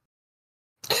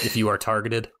 If you are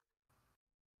targeted?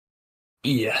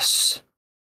 Yes.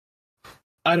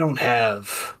 I don't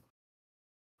have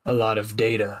a lot of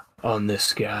data on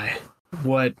this guy.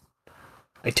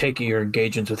 I take it your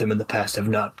engagements with him in the past have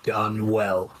not gone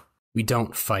well. We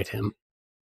don't fight him.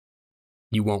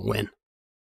 You won't win.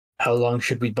 How long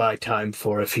should we buy time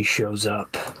for if he shows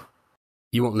up?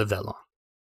 You won't live that long.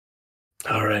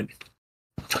 All right.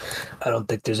 I don't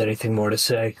think there's anything more to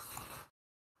say.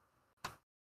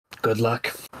 Good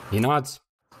luck. He nods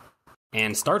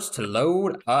and starts to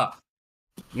load up.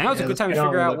 Now's a good time to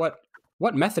figure out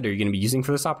what method are you going to be using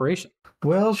for this operation.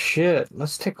 Well, shit.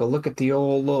 Let's take a look at the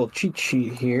old little cheat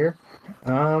sheet here.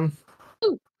 So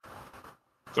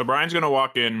Brian's going to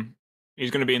walk in. He's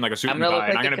going to be in like a suit and tie.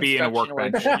 And I'm going to be in a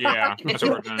workbench. Yeah, that's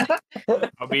what we're doing.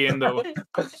 I'll be in the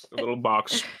little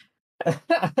box.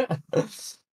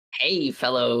 Hey,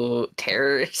 fellow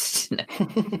terrorists.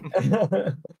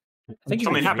 I think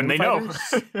something happened. They know.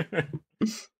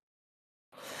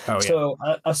 Oh, yeah. So,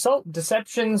 assault,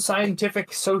 deception,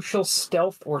 scientific, social,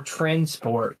 stealth, or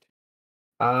transport.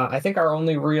 I think our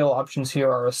only real options here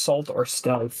are assault or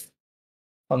stealth,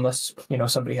 unless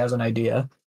somebody has an idea.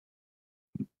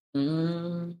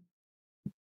 No,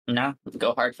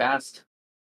 go hard fast.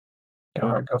 Go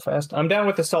hard, go fast. I'm down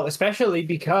with assault, especially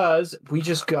because we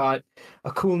just got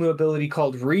a cool new ability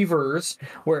called Reavers,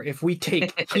 where if we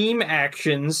take team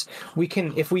actions, we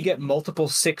can, if we get multiple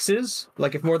sixes,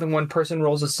 like if more than one person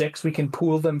rolls a 6, we can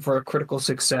pool them for a critical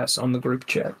success on the group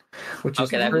check, which is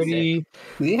pretty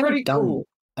done cool.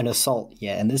 An assault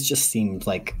yet, and this just seemed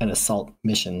like an assault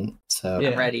mission. So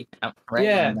I'm ready.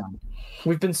 Yeah,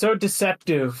 we've been so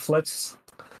deceptive. Let's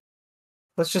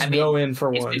just go in for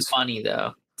once. It's been funny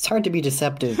though. It's hard to be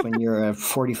deceptive when you're a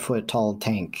 40-foot tall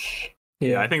tank.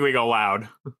 Yeah, I think we go loud.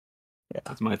 Yeah,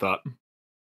 that's my thought.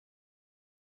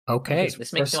 Okay,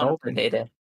 this makes me want to play data.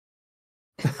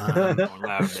 Going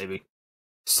loud, baby.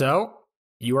 So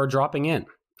you are dropping in.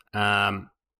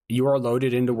 You are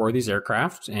loaded into Worthy's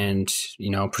aircraft, and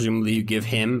presumably you give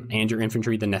him and your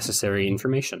infantry the necessary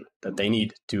information that they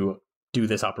need to do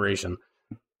this operation.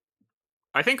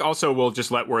 I think also we'll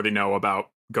just let Worthy know about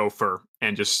Gopher,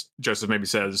 and just Joseph maybe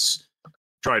says,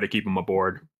 try to keep him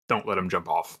aboard. Don't let him jump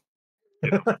off.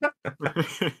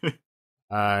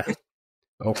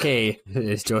 Okay,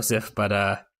 it's Joseph,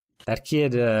 but that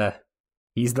kid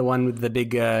He's the one with the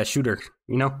big shooter,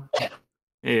 you know?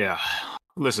 Yeah.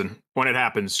 Listen, when it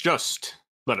happens, just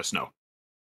let us know.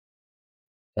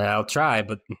 I'll try,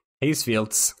 but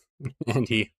Hazefields. And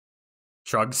he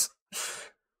shrugs.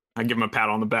 I give him a pat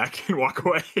on the back and walk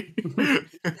away.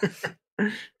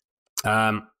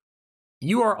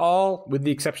 You are all, with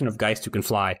the exception of Geist, who can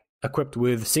fly, equipped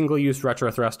with single-use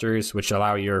retro thrusters, which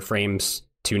allow your frames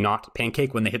to not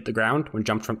pancake when they hit the ground, when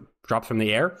drops from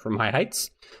the air from high heights.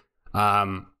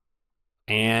 And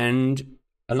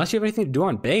unless you have anything to do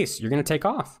on base, you're going to take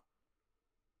off.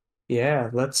 Yeah,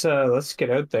 let's get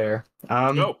out there.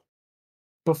 Go.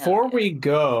 Before we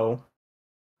go,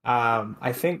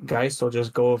 I think Geist will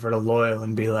just go over to Loyal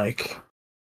and be like,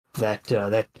 that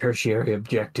tertiary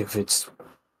objective, it's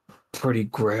pretty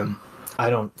grim. I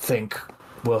don't think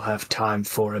we'll have time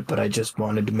for it, but I just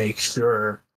wanted to make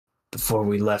sure before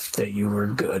we left that you were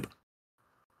good.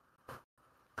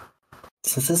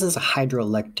 Since this is a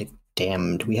hydroelectric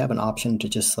dam, do we have an option to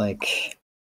just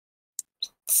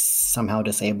somehow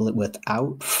disable it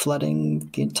without flooding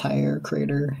the entire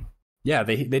crater? Yeah,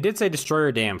 they did say destroy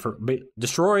or dam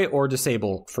destroy or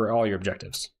disable for all your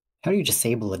objectives. How do you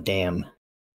disable a dam?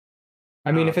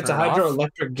 I mean, if it's a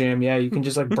hydroelectric dam, yeah, you can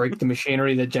just break the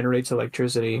machinery that generates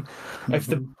electricity.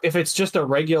 Mm-hmm. If it's just a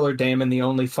regular dam and the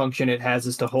only function it has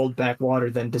is to hold back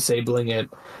water, then disabling it,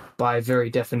 by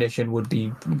very definition, would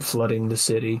be flooding the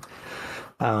city.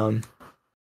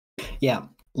 Yeah,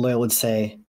 Loyal would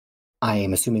say, I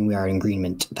am assuming we are in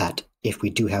agreement that if we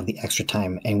do have the extra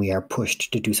time and we are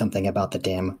pushed to do something about the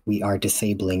dam, we are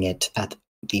disabling it at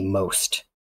the most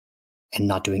and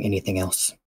not doing anything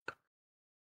else.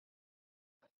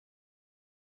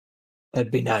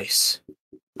 That'd be nice.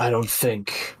 I don't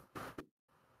think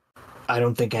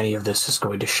any of this is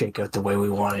going to shake out the way we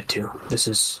want it to. This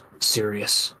is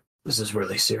serious. This is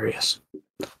really serious.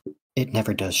 It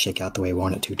never does shake out the way we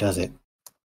want it to, does it?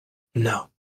 No,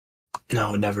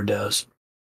 it never does.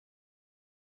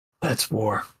 That's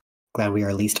war. Glad we are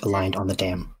at least aligned on the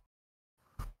dam.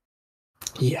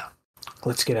 Yeah.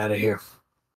 Let's get out of here.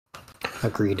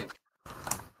 Agreed.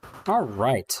 All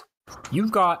right.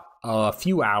 You've got a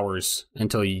few hours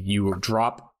until you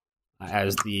drop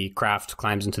as the craft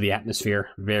climbs into the atmosphere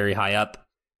very high up.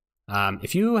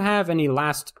 If you have any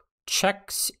last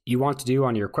checks you want to do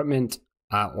on your equipment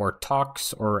or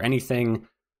talks or anything,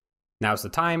 now's the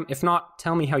time. If not,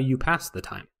 tell me how you pass the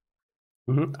time.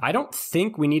 Mm-hmm. I don't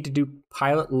think we need to do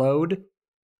pilot load,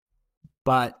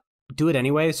 but do it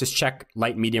anyways. Just check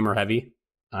light, medium, or heavy.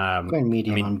 Going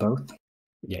medium on both.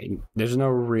 Yeah, there's no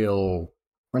real...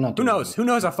 We're not. Who knows? Who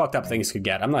knows how fucked up things could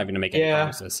get? I'm not even gonna make any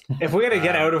promises. If we gotta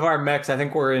get out of our mechs, I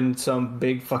think we're in some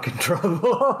big fucking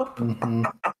trouble. Mm-hmm.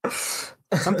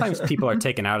 Sometimes people are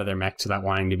taken out of their mechs without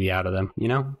wanting to be out of them. You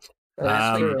know,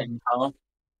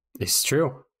 it's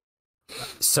true.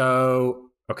 So,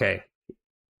 okay,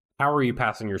 how are you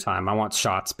passing your time? I want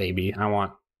shots, baby. I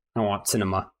want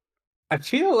cinema. I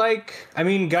feel like, I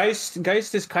mean, Geist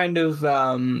is kind of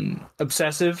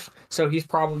obsessive, so he's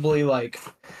probably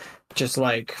just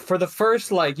for the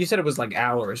first, you said it was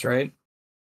hours, right?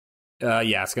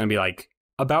 Yeah, it's gonna be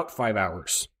about 5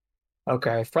 hours.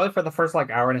 Okay, probably for the first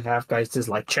hour and a half, Geist is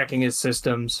checking his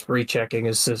systems, rechecking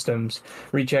his systems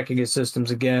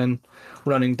again,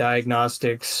 running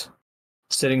diagnostics,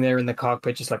 sitting there in the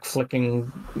cockpit just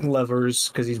flicking levers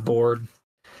because he's bored.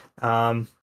 But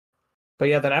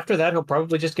yeah, then after that, he'll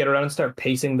probably just get around and start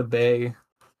pacing the bay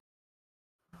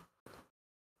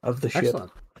of the ship.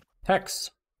 Excellent.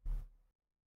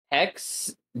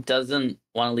 Hex doesn't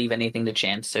want to leave anything to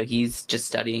chance, so he's just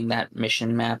studying that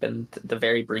mission map and the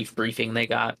very brief briefing they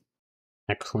got.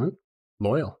 Excellent.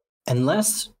 Loyal.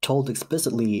 Unless told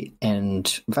explicitly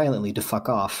and violently to fuck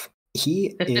off, he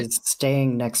is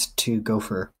staying next to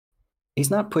Gopher. He's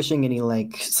not pushing any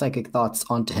psychic thoughts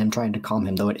onto him, trying to calm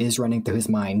him, though it is running through his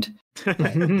mind.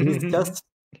 He's just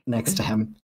next to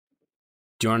him.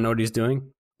 Do you want to know what he's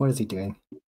doing? What is he doing?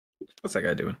 What's that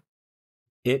guy doing?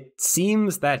 It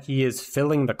seems that he is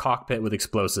filling the cockpit with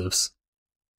explosives.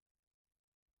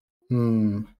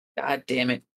 God damn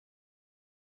it.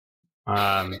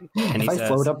 And if I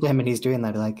float up to him and he's doing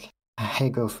that,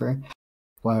 hey, Gopher,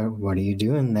 what are you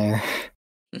doing there?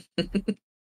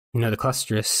 The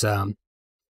clusters,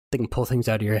 they can pull things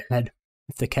out of your head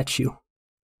if they catch you.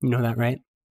 You know that, right?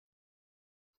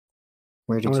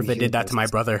 Where I wonder if they did that to my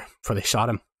brother before they shot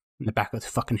him in the back of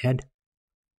his fucking head.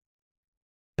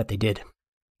 Bet they did.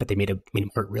 But they made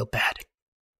him hurt real bad.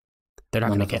 They're not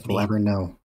going to get me. We'll ever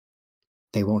know.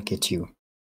 They won't get you.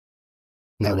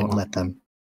 No, I won't let them.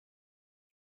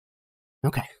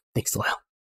 Okay. Thanks, Loyal.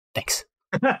 Thanks.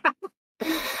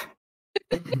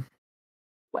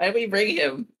 Why did we bring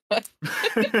him?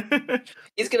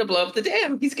 He's gonna blow up the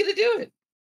dam. He's gonna do it.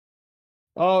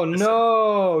 Oh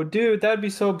no, dude, that'd be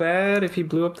so bad if he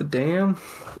blew up the dam.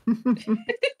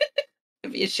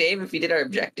 It'd be a shame if he did our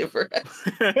objective for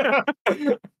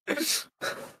us.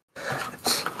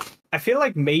 I feel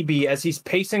like maybe as he's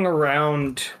pacing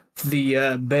around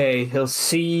the bay, he'll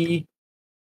see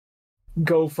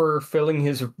Gopher filling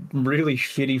his really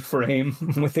shitty frame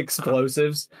with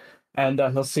explosives, and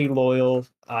he'll see Loyal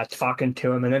talking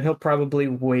to him, and then he'll probably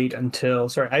wait until...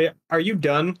 Sorry, are you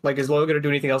done? Like, is Loyal going to do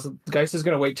anything else? Geist is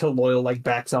going to wait till Loyal, like,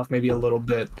 backs off maybe a little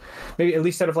bit. Maybe at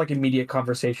least out of, like, immediate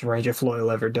conversation range, if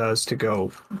Loyal ever does, to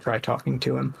go try talking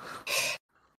to him.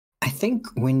 I think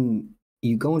when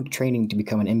you go into training to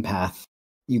become an empath,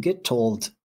 you get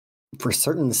told for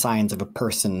certain signs of a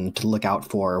person to look out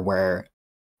for where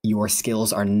your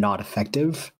skills are not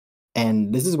effective.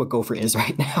 And this is what Gopher is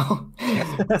right now.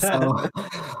 So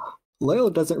Loyal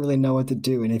doesn't really know what to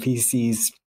do. And if he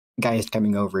sees guys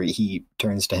coming over, he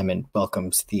turns to him and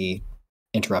welcomes the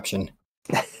interruption.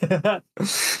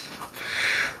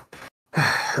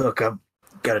 Look, I've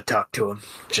got to talk to him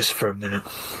just for a minute.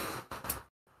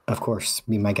 Of course,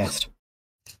 be my guest.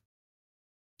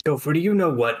 Gopher, do you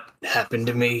know what happened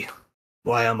to me?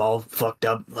 Why I'm all fucked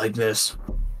up like this?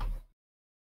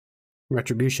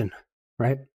 Retribution,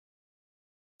 right?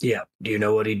 Yeah. Do you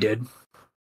know what he did?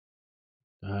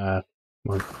 Well,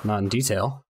 not in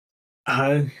detail.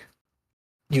 I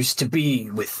used to be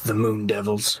with the Moon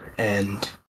Devils, and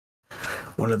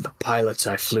one of the pilots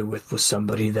I flew with was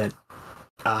somebody that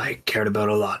I cared about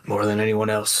a lot, more than anyone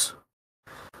else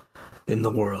in the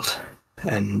world.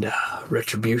 And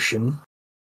Retribution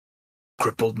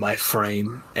crippled my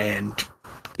frame and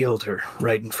killed her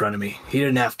right in front of me. He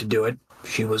didn't have to do it.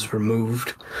 She was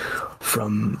removed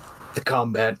from the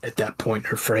combat at that point.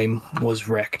 Her frame was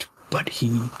wrecked, but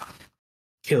he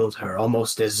killed her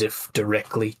almost as if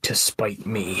directly to spite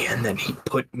me, and then he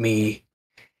put me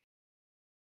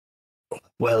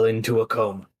well into a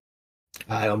coma.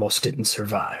 I almost didn't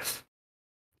survive.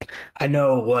 I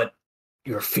know what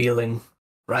you're feeling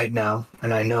right now,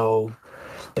 and I know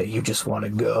that you just want to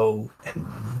go and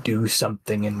do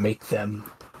something and make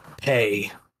them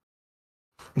pay.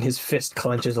 And his fist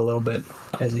clenches a little bit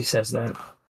as he says that.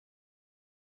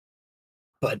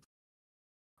 But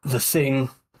the thing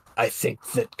I think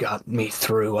that got me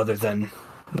through, other than,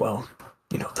 well,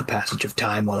 you know, the passage of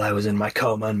time while I was in my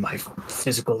coma and my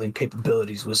physical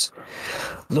incapabilities, was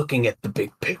looking at the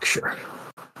big picture.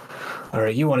 All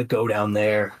right, you want to go down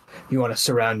there, you want to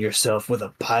surround yourself with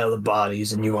a pile of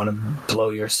bodies, and you want to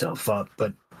blow yourself up,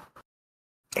 but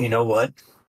you know what?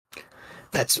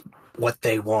 That's what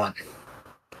they want.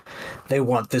 They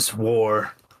want this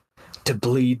war to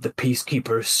bleed the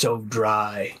peacekeepers so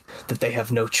dry that they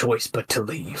have no choice but to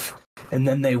leave. And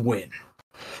then they win.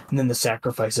 And then the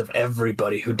sacrifice of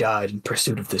everybody who died in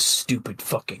pursuit of this stupid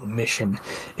fucking mission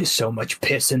is so much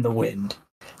piss in the wind.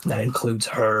 And that includes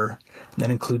her, and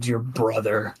that includes your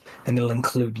brother, and it'll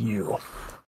include you.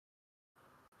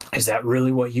 Is that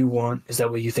really what you want? Is that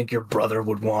what you think your brother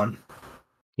would want?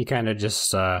 He kind of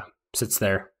just sits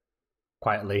there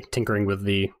quietly, tinkering with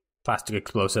the plastic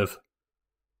explosive.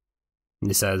 And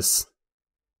he says,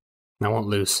 I won't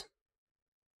lose.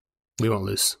 We won't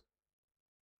lose.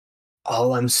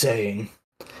 All I'm saying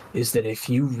is that if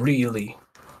you really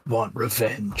want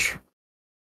revenge,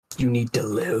 you need to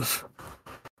live.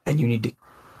 And you need to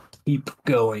keep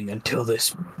going until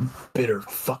this bitter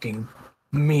fucking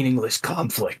meaningless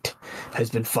conflict has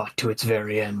been fought to its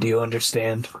very end. Do you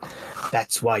understand?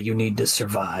 That's why you need to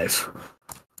survive.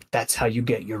 That's how you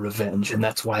get your revenge, and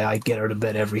that's why I get out of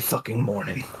bed every fucking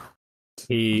morning.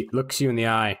 He looks you in the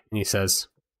eye and he says,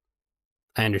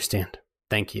 I understand.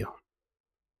 Thank you.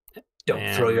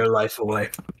 Don't throw your life away.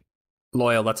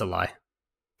 Loyal, that's a lie.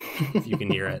 If you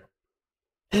can hear it.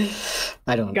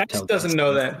 I don't. Geist doesn't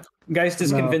know that. Geist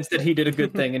is convinced that he did a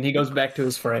good thing, and he goes back to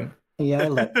his frame. Yeah, I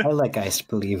let Geist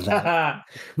believe that.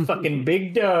 Fucking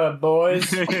big dub, boys.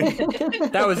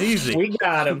 That was easy. We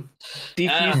got him.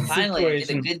 Finally, did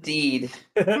a good deed.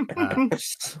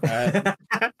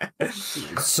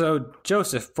 So,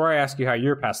 Joseph, before I ask you how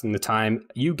you're passing the time,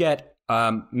 you get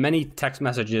many text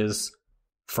messages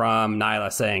from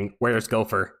Nyla saying, "Where's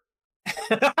Gopher?"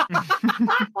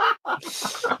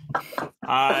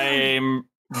 I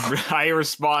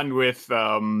respond with,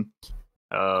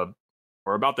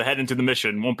 we're about to head into the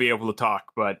mission. Won't be able to talk,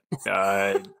 but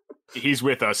he's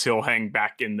with us. He'll hang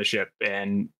back in the ship,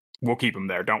 and we'll keep him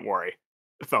there. Don't worry.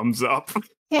 Thumbs up.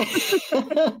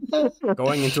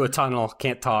 Going into a tunnel,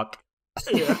 can't talk.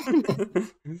 Yeah.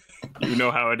 You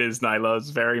know how it is, Nyla. It's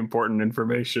very important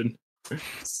information.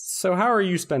 So how are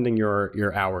you spending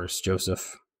your hours,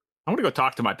 Joseph? I'm gonna go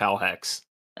talk to my pal Hex.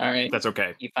 All right. That's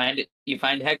okay. You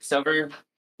find Hex over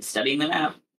studying the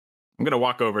map. I'm gonna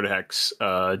walk over to Hex.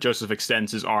 Joseph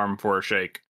extends his arm for a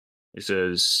shake. He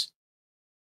says,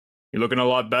 "You're looking a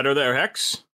lot better there,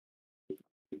 Hex."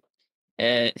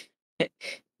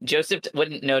 Joseph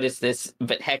wouldn't notice this,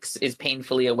 but Hex is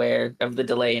painfully aware of the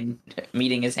delay in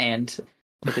meeting his hand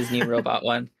with his new robot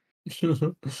one.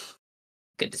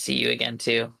 Good to see you again,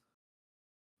 too.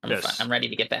 I'm ready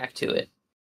to get back to it.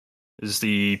 Is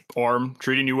the arm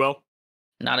treating you well?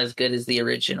 Not as good as the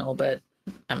original, but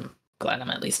I'm glad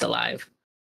I'm at least alive.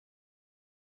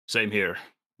 Same here.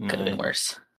 Could have been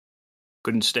worse.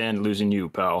 Couldn't stand losing you,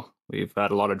 pal. We've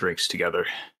had a lot of drinks together.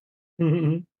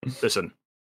 Listen.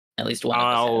 At least one of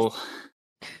us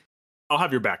has. I'll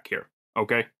have your back here,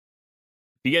 okay? If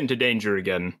you get into danger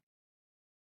again,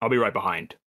 I'll be right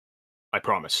behind. I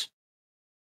promise.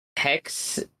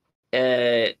 Hex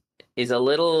is a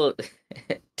little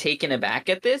taken aback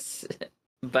at this,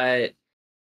 but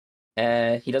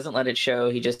he doesn't let it show.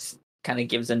 He just kind of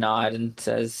gives a nod and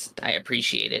says, I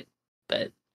appreciate it,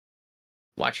 but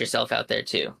watch yourself out there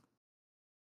too.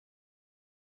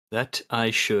 That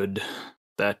I should.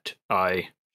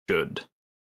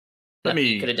 Nothing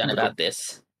you could have done about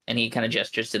this. And he kind of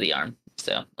gestures to the arm.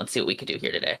 So let's see what we can do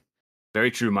here today. Very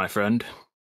true, my friend.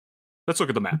 Let's look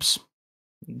at the maps.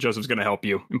 Joseph's going to help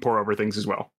you and pour over things as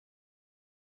well.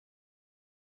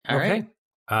 All right.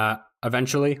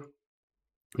 Eventually,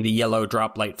 the yellow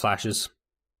drop light flashes.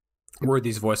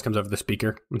 Worthy's voice comes over the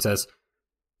speaker and says,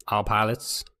 all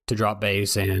pilots to drop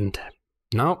bays and...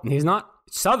 No, he's not.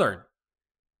 Southern.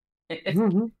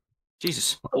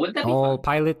 Jesus. Would that be all fun?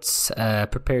 pilots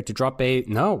prepare to drop bay.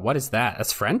 No, what is that?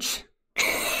 That's French?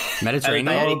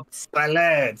 Mediterranean?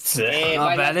 Pilots.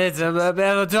 Pilots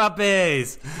drop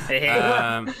bays.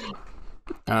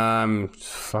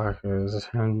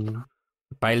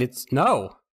 Pilots.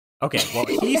 No. Okay, well,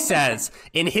 he says,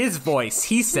 in his voice,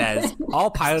 he says,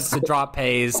 all pilots to drop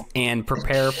bays and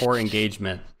prepare for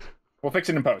engagement. We'll fix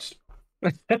it in post.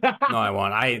 No, I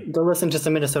won't. Go listen to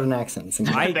some Minnesotan accents. They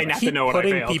have to keep know what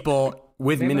putting I failed. people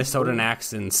with Minnesotan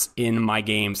accents in my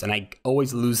games, and I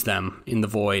always lose them in the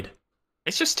void.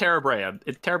 It's just Terra Brea.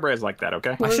 Terra Brea's like that,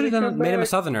 okay? I should have made him a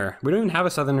Southerner. We don't even have a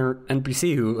Southerner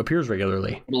NPC who appears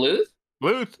regularly. Bluth?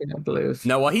 Bluth. Yeah, Bluth.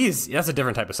 No, well, that's a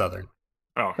different type of Southern.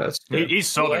 Oh, That's he's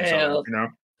Southern, Well, you know?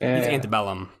 He's yeah.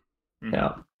 antebellum.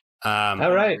 Yeah. All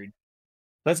All right.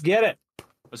 Let's get it.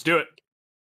 Let's do it.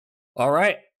 All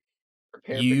right.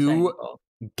 Prepare for You technical.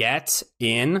 get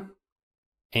in,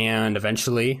 and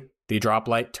eventually the drop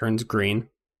light turns green.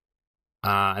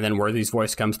 And then Worthy's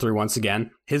voice comes through once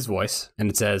again, his voice, and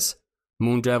it says,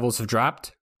 Moon Devils have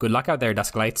dropped. Good luck out there,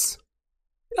 Dusk Lights.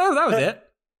 Oh, that was it.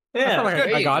 Yeah. felt like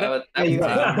There I you got go. it. That was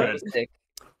Yeah. fantastic.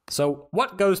 So,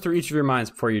 what goes through each of your minds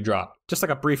before you drop? Just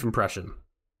like a brief impression.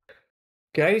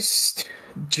 Geist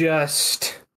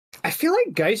I feel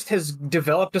like Geist has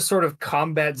developed a sort of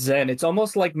combat zen. It's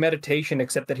almost like meditation,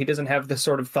 except that he doesn't have the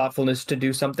sort of thoughtfulness to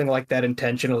do something like that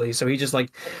intentionally. So he just like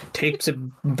takes a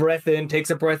breath in, takes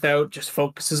a breath out, just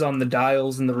focuses on the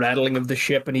dials and the rattling of the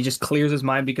ship, and he just clears his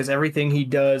mind because everything he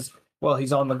does while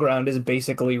he's on the ground is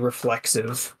basically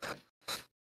reflexive.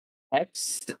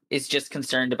 X is just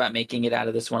concerned about making it out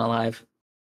of this one alive.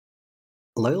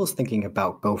 Loyal's thinking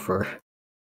about Gopher.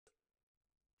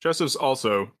 Joseph's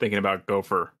also thinking about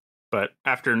Gopher, but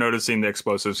after noticing the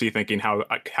explosives, he's thinking, how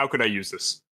could I use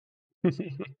this?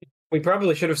 We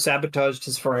probably should have sabotaged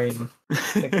his frame.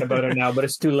 Thinking about it now, but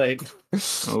it's too late.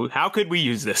 Oh, how could we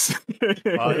use this?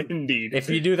 Well, Indeed. If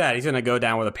you do that, he's going to go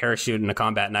down with a parachute and a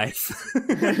combat knife.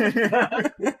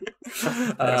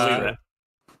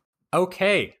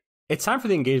 Okay. It's time for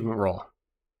the engagement roll,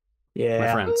 Yeah.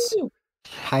 my friends.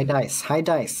 High dice, high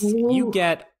dice. You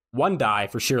get one die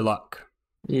for sheer luck.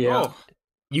 Yeah. Oh.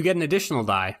 You get an additional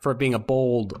die for it being a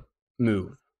bold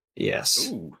move. Yes.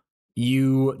 Ooh.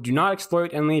 You do not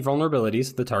exploit any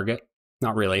vulnerabilities of the target.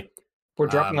 Not really. We're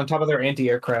dropping on top of their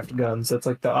anti-aircraft guns. That's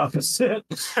like the opposite.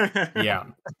 Yeah.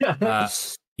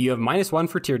 You have -1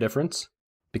 for tier difference,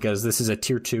 because this is a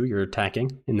tier 2 you're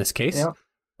attacking in this case. Yeah.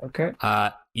 Okay.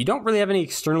 You don't really have any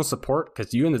external support,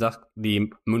 because you and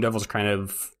the Moon Devils are kind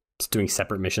of doing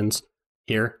separate missions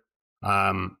here.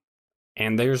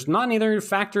 And there's not any other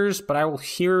factors, but I will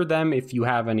hear them if you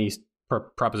have any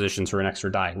propositions for an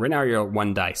extra die. Right now you're at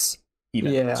 1 dice.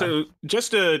 Even. Yeah. So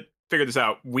just to figure this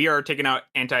out, we are taking out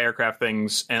anti-aircraft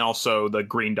things and also the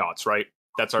green dots, right?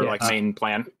 That's our Yes. main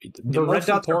plan. the red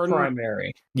dots are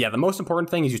primary. Yeah, the most important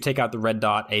thing is you take out the red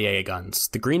dot AA guns.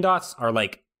 The green dots are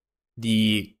like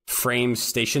the frames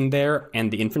stationed there,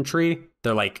 and the infantry,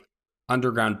 they're like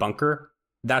underground bunker.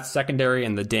 That's secondary,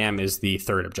 and the dam is the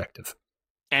third objective.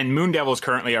 And Moon Devils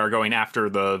currently are going after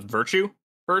the Virtue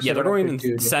first? Yeah, they're going in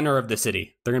the center of the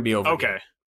city. They're going to be over Okay. here.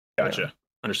 Gotcha. Yeah.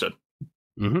 Understood.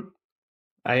 Mm-hmm.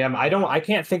 I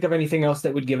can't think of anything else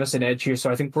that would give us an edge here, so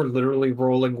I think we're literally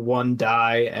rolling one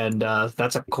die, and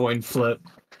that's a coin flip.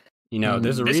 You know,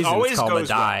 there's a reason it's called a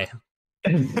die.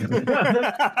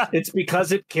 It's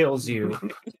because it kills you.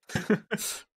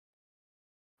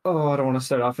 Oh, I don't want to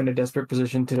start off in a desperate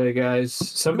position today, guys.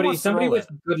 Somebody with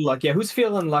good luck. Yeah, who's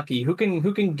feeling lucky? Who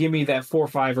can give me that 4,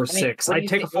 5, or 6? I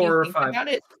take a 4 or 5. About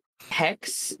it,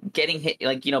 Hex getting hit,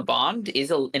 bombed is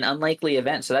an unlikely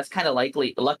event, so that's kind of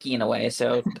lucky in a way.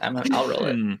 So I'll roll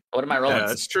it. What am I rolling? Yeah,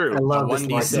 that's true. I love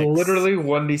this. It's literally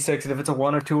 1d6, and if it's a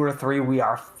 1 or 2 or a 3, we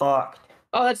are fucked.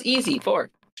 Oh, that's easy.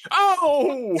 4.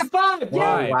 Oh! It's 5!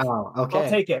 Yeah. Wow. Okay. I'll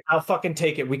take it. I'll fucking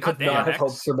take it. We could not have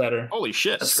hoped for better. Holy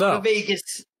shit. Let's go to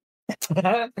Vegas.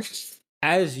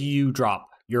 As you drop,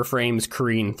 your frames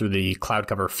careen through the cloud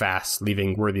cover fast,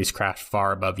 leaving Worthy's craft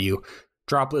far above you.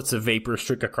 Droplets of vapor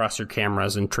streak across your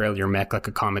cameras and trail your mech like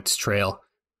a comet's trail.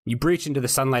 You breach into the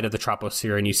sunlight of the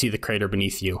troposphere and you see the crater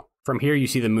beneath you. From here you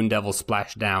see the Moon Devil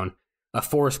splash down, a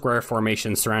 4-square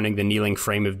formation surrounding the kneeling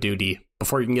frame of duty.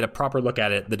 Before you can get a proper look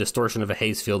at it, the distortion of a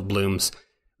haze field blooms,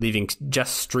 leaving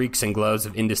just streaks and glows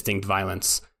of indistinct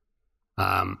violence.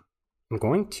 I'm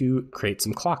going to create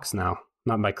some clocks now.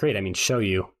 Not by create, I mean show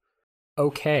you.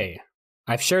 Okay.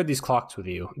 I've shared these clocks with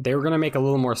you. They were going to make a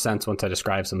little more sense once I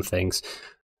describe some things.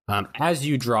 As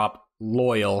you drop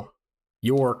Loyal,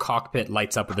 your cockpit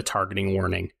lights up with a targeting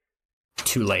warning.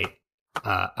 Too late.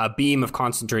 A beam of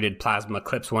concentrated plasma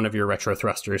clips one of your retro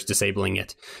thrusters, disabling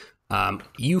it.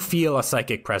 You feel a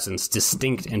psychic presence,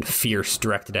 distinct and fierce,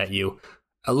 directed at you.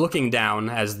 Looking down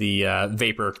as the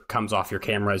vapor comes off your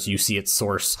camera as you see its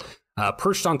source.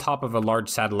 Perched on top of a large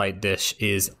satellite dish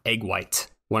is Egg White,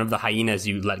 one of the hyenas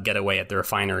you let get away at the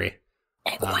refinery.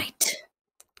 Egg White.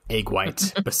 Egg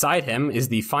White. Beside him is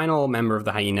the final member of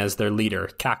the hyenas, their leader,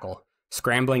 Cackle,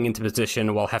 scrambling into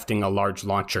position while hefting a large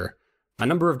launcher. A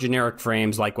number of generic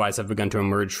frames likewise have begun to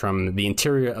emerge from the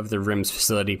interior of the RIMS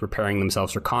facility, preparing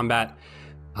themselves for combat.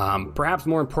 Perhaps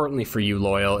more importantly for you,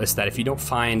 Loyal, is that if you don't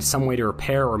find some way to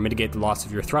repair or mitigate the loss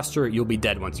of your thruster, you'll be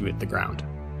dead once you hit the ground.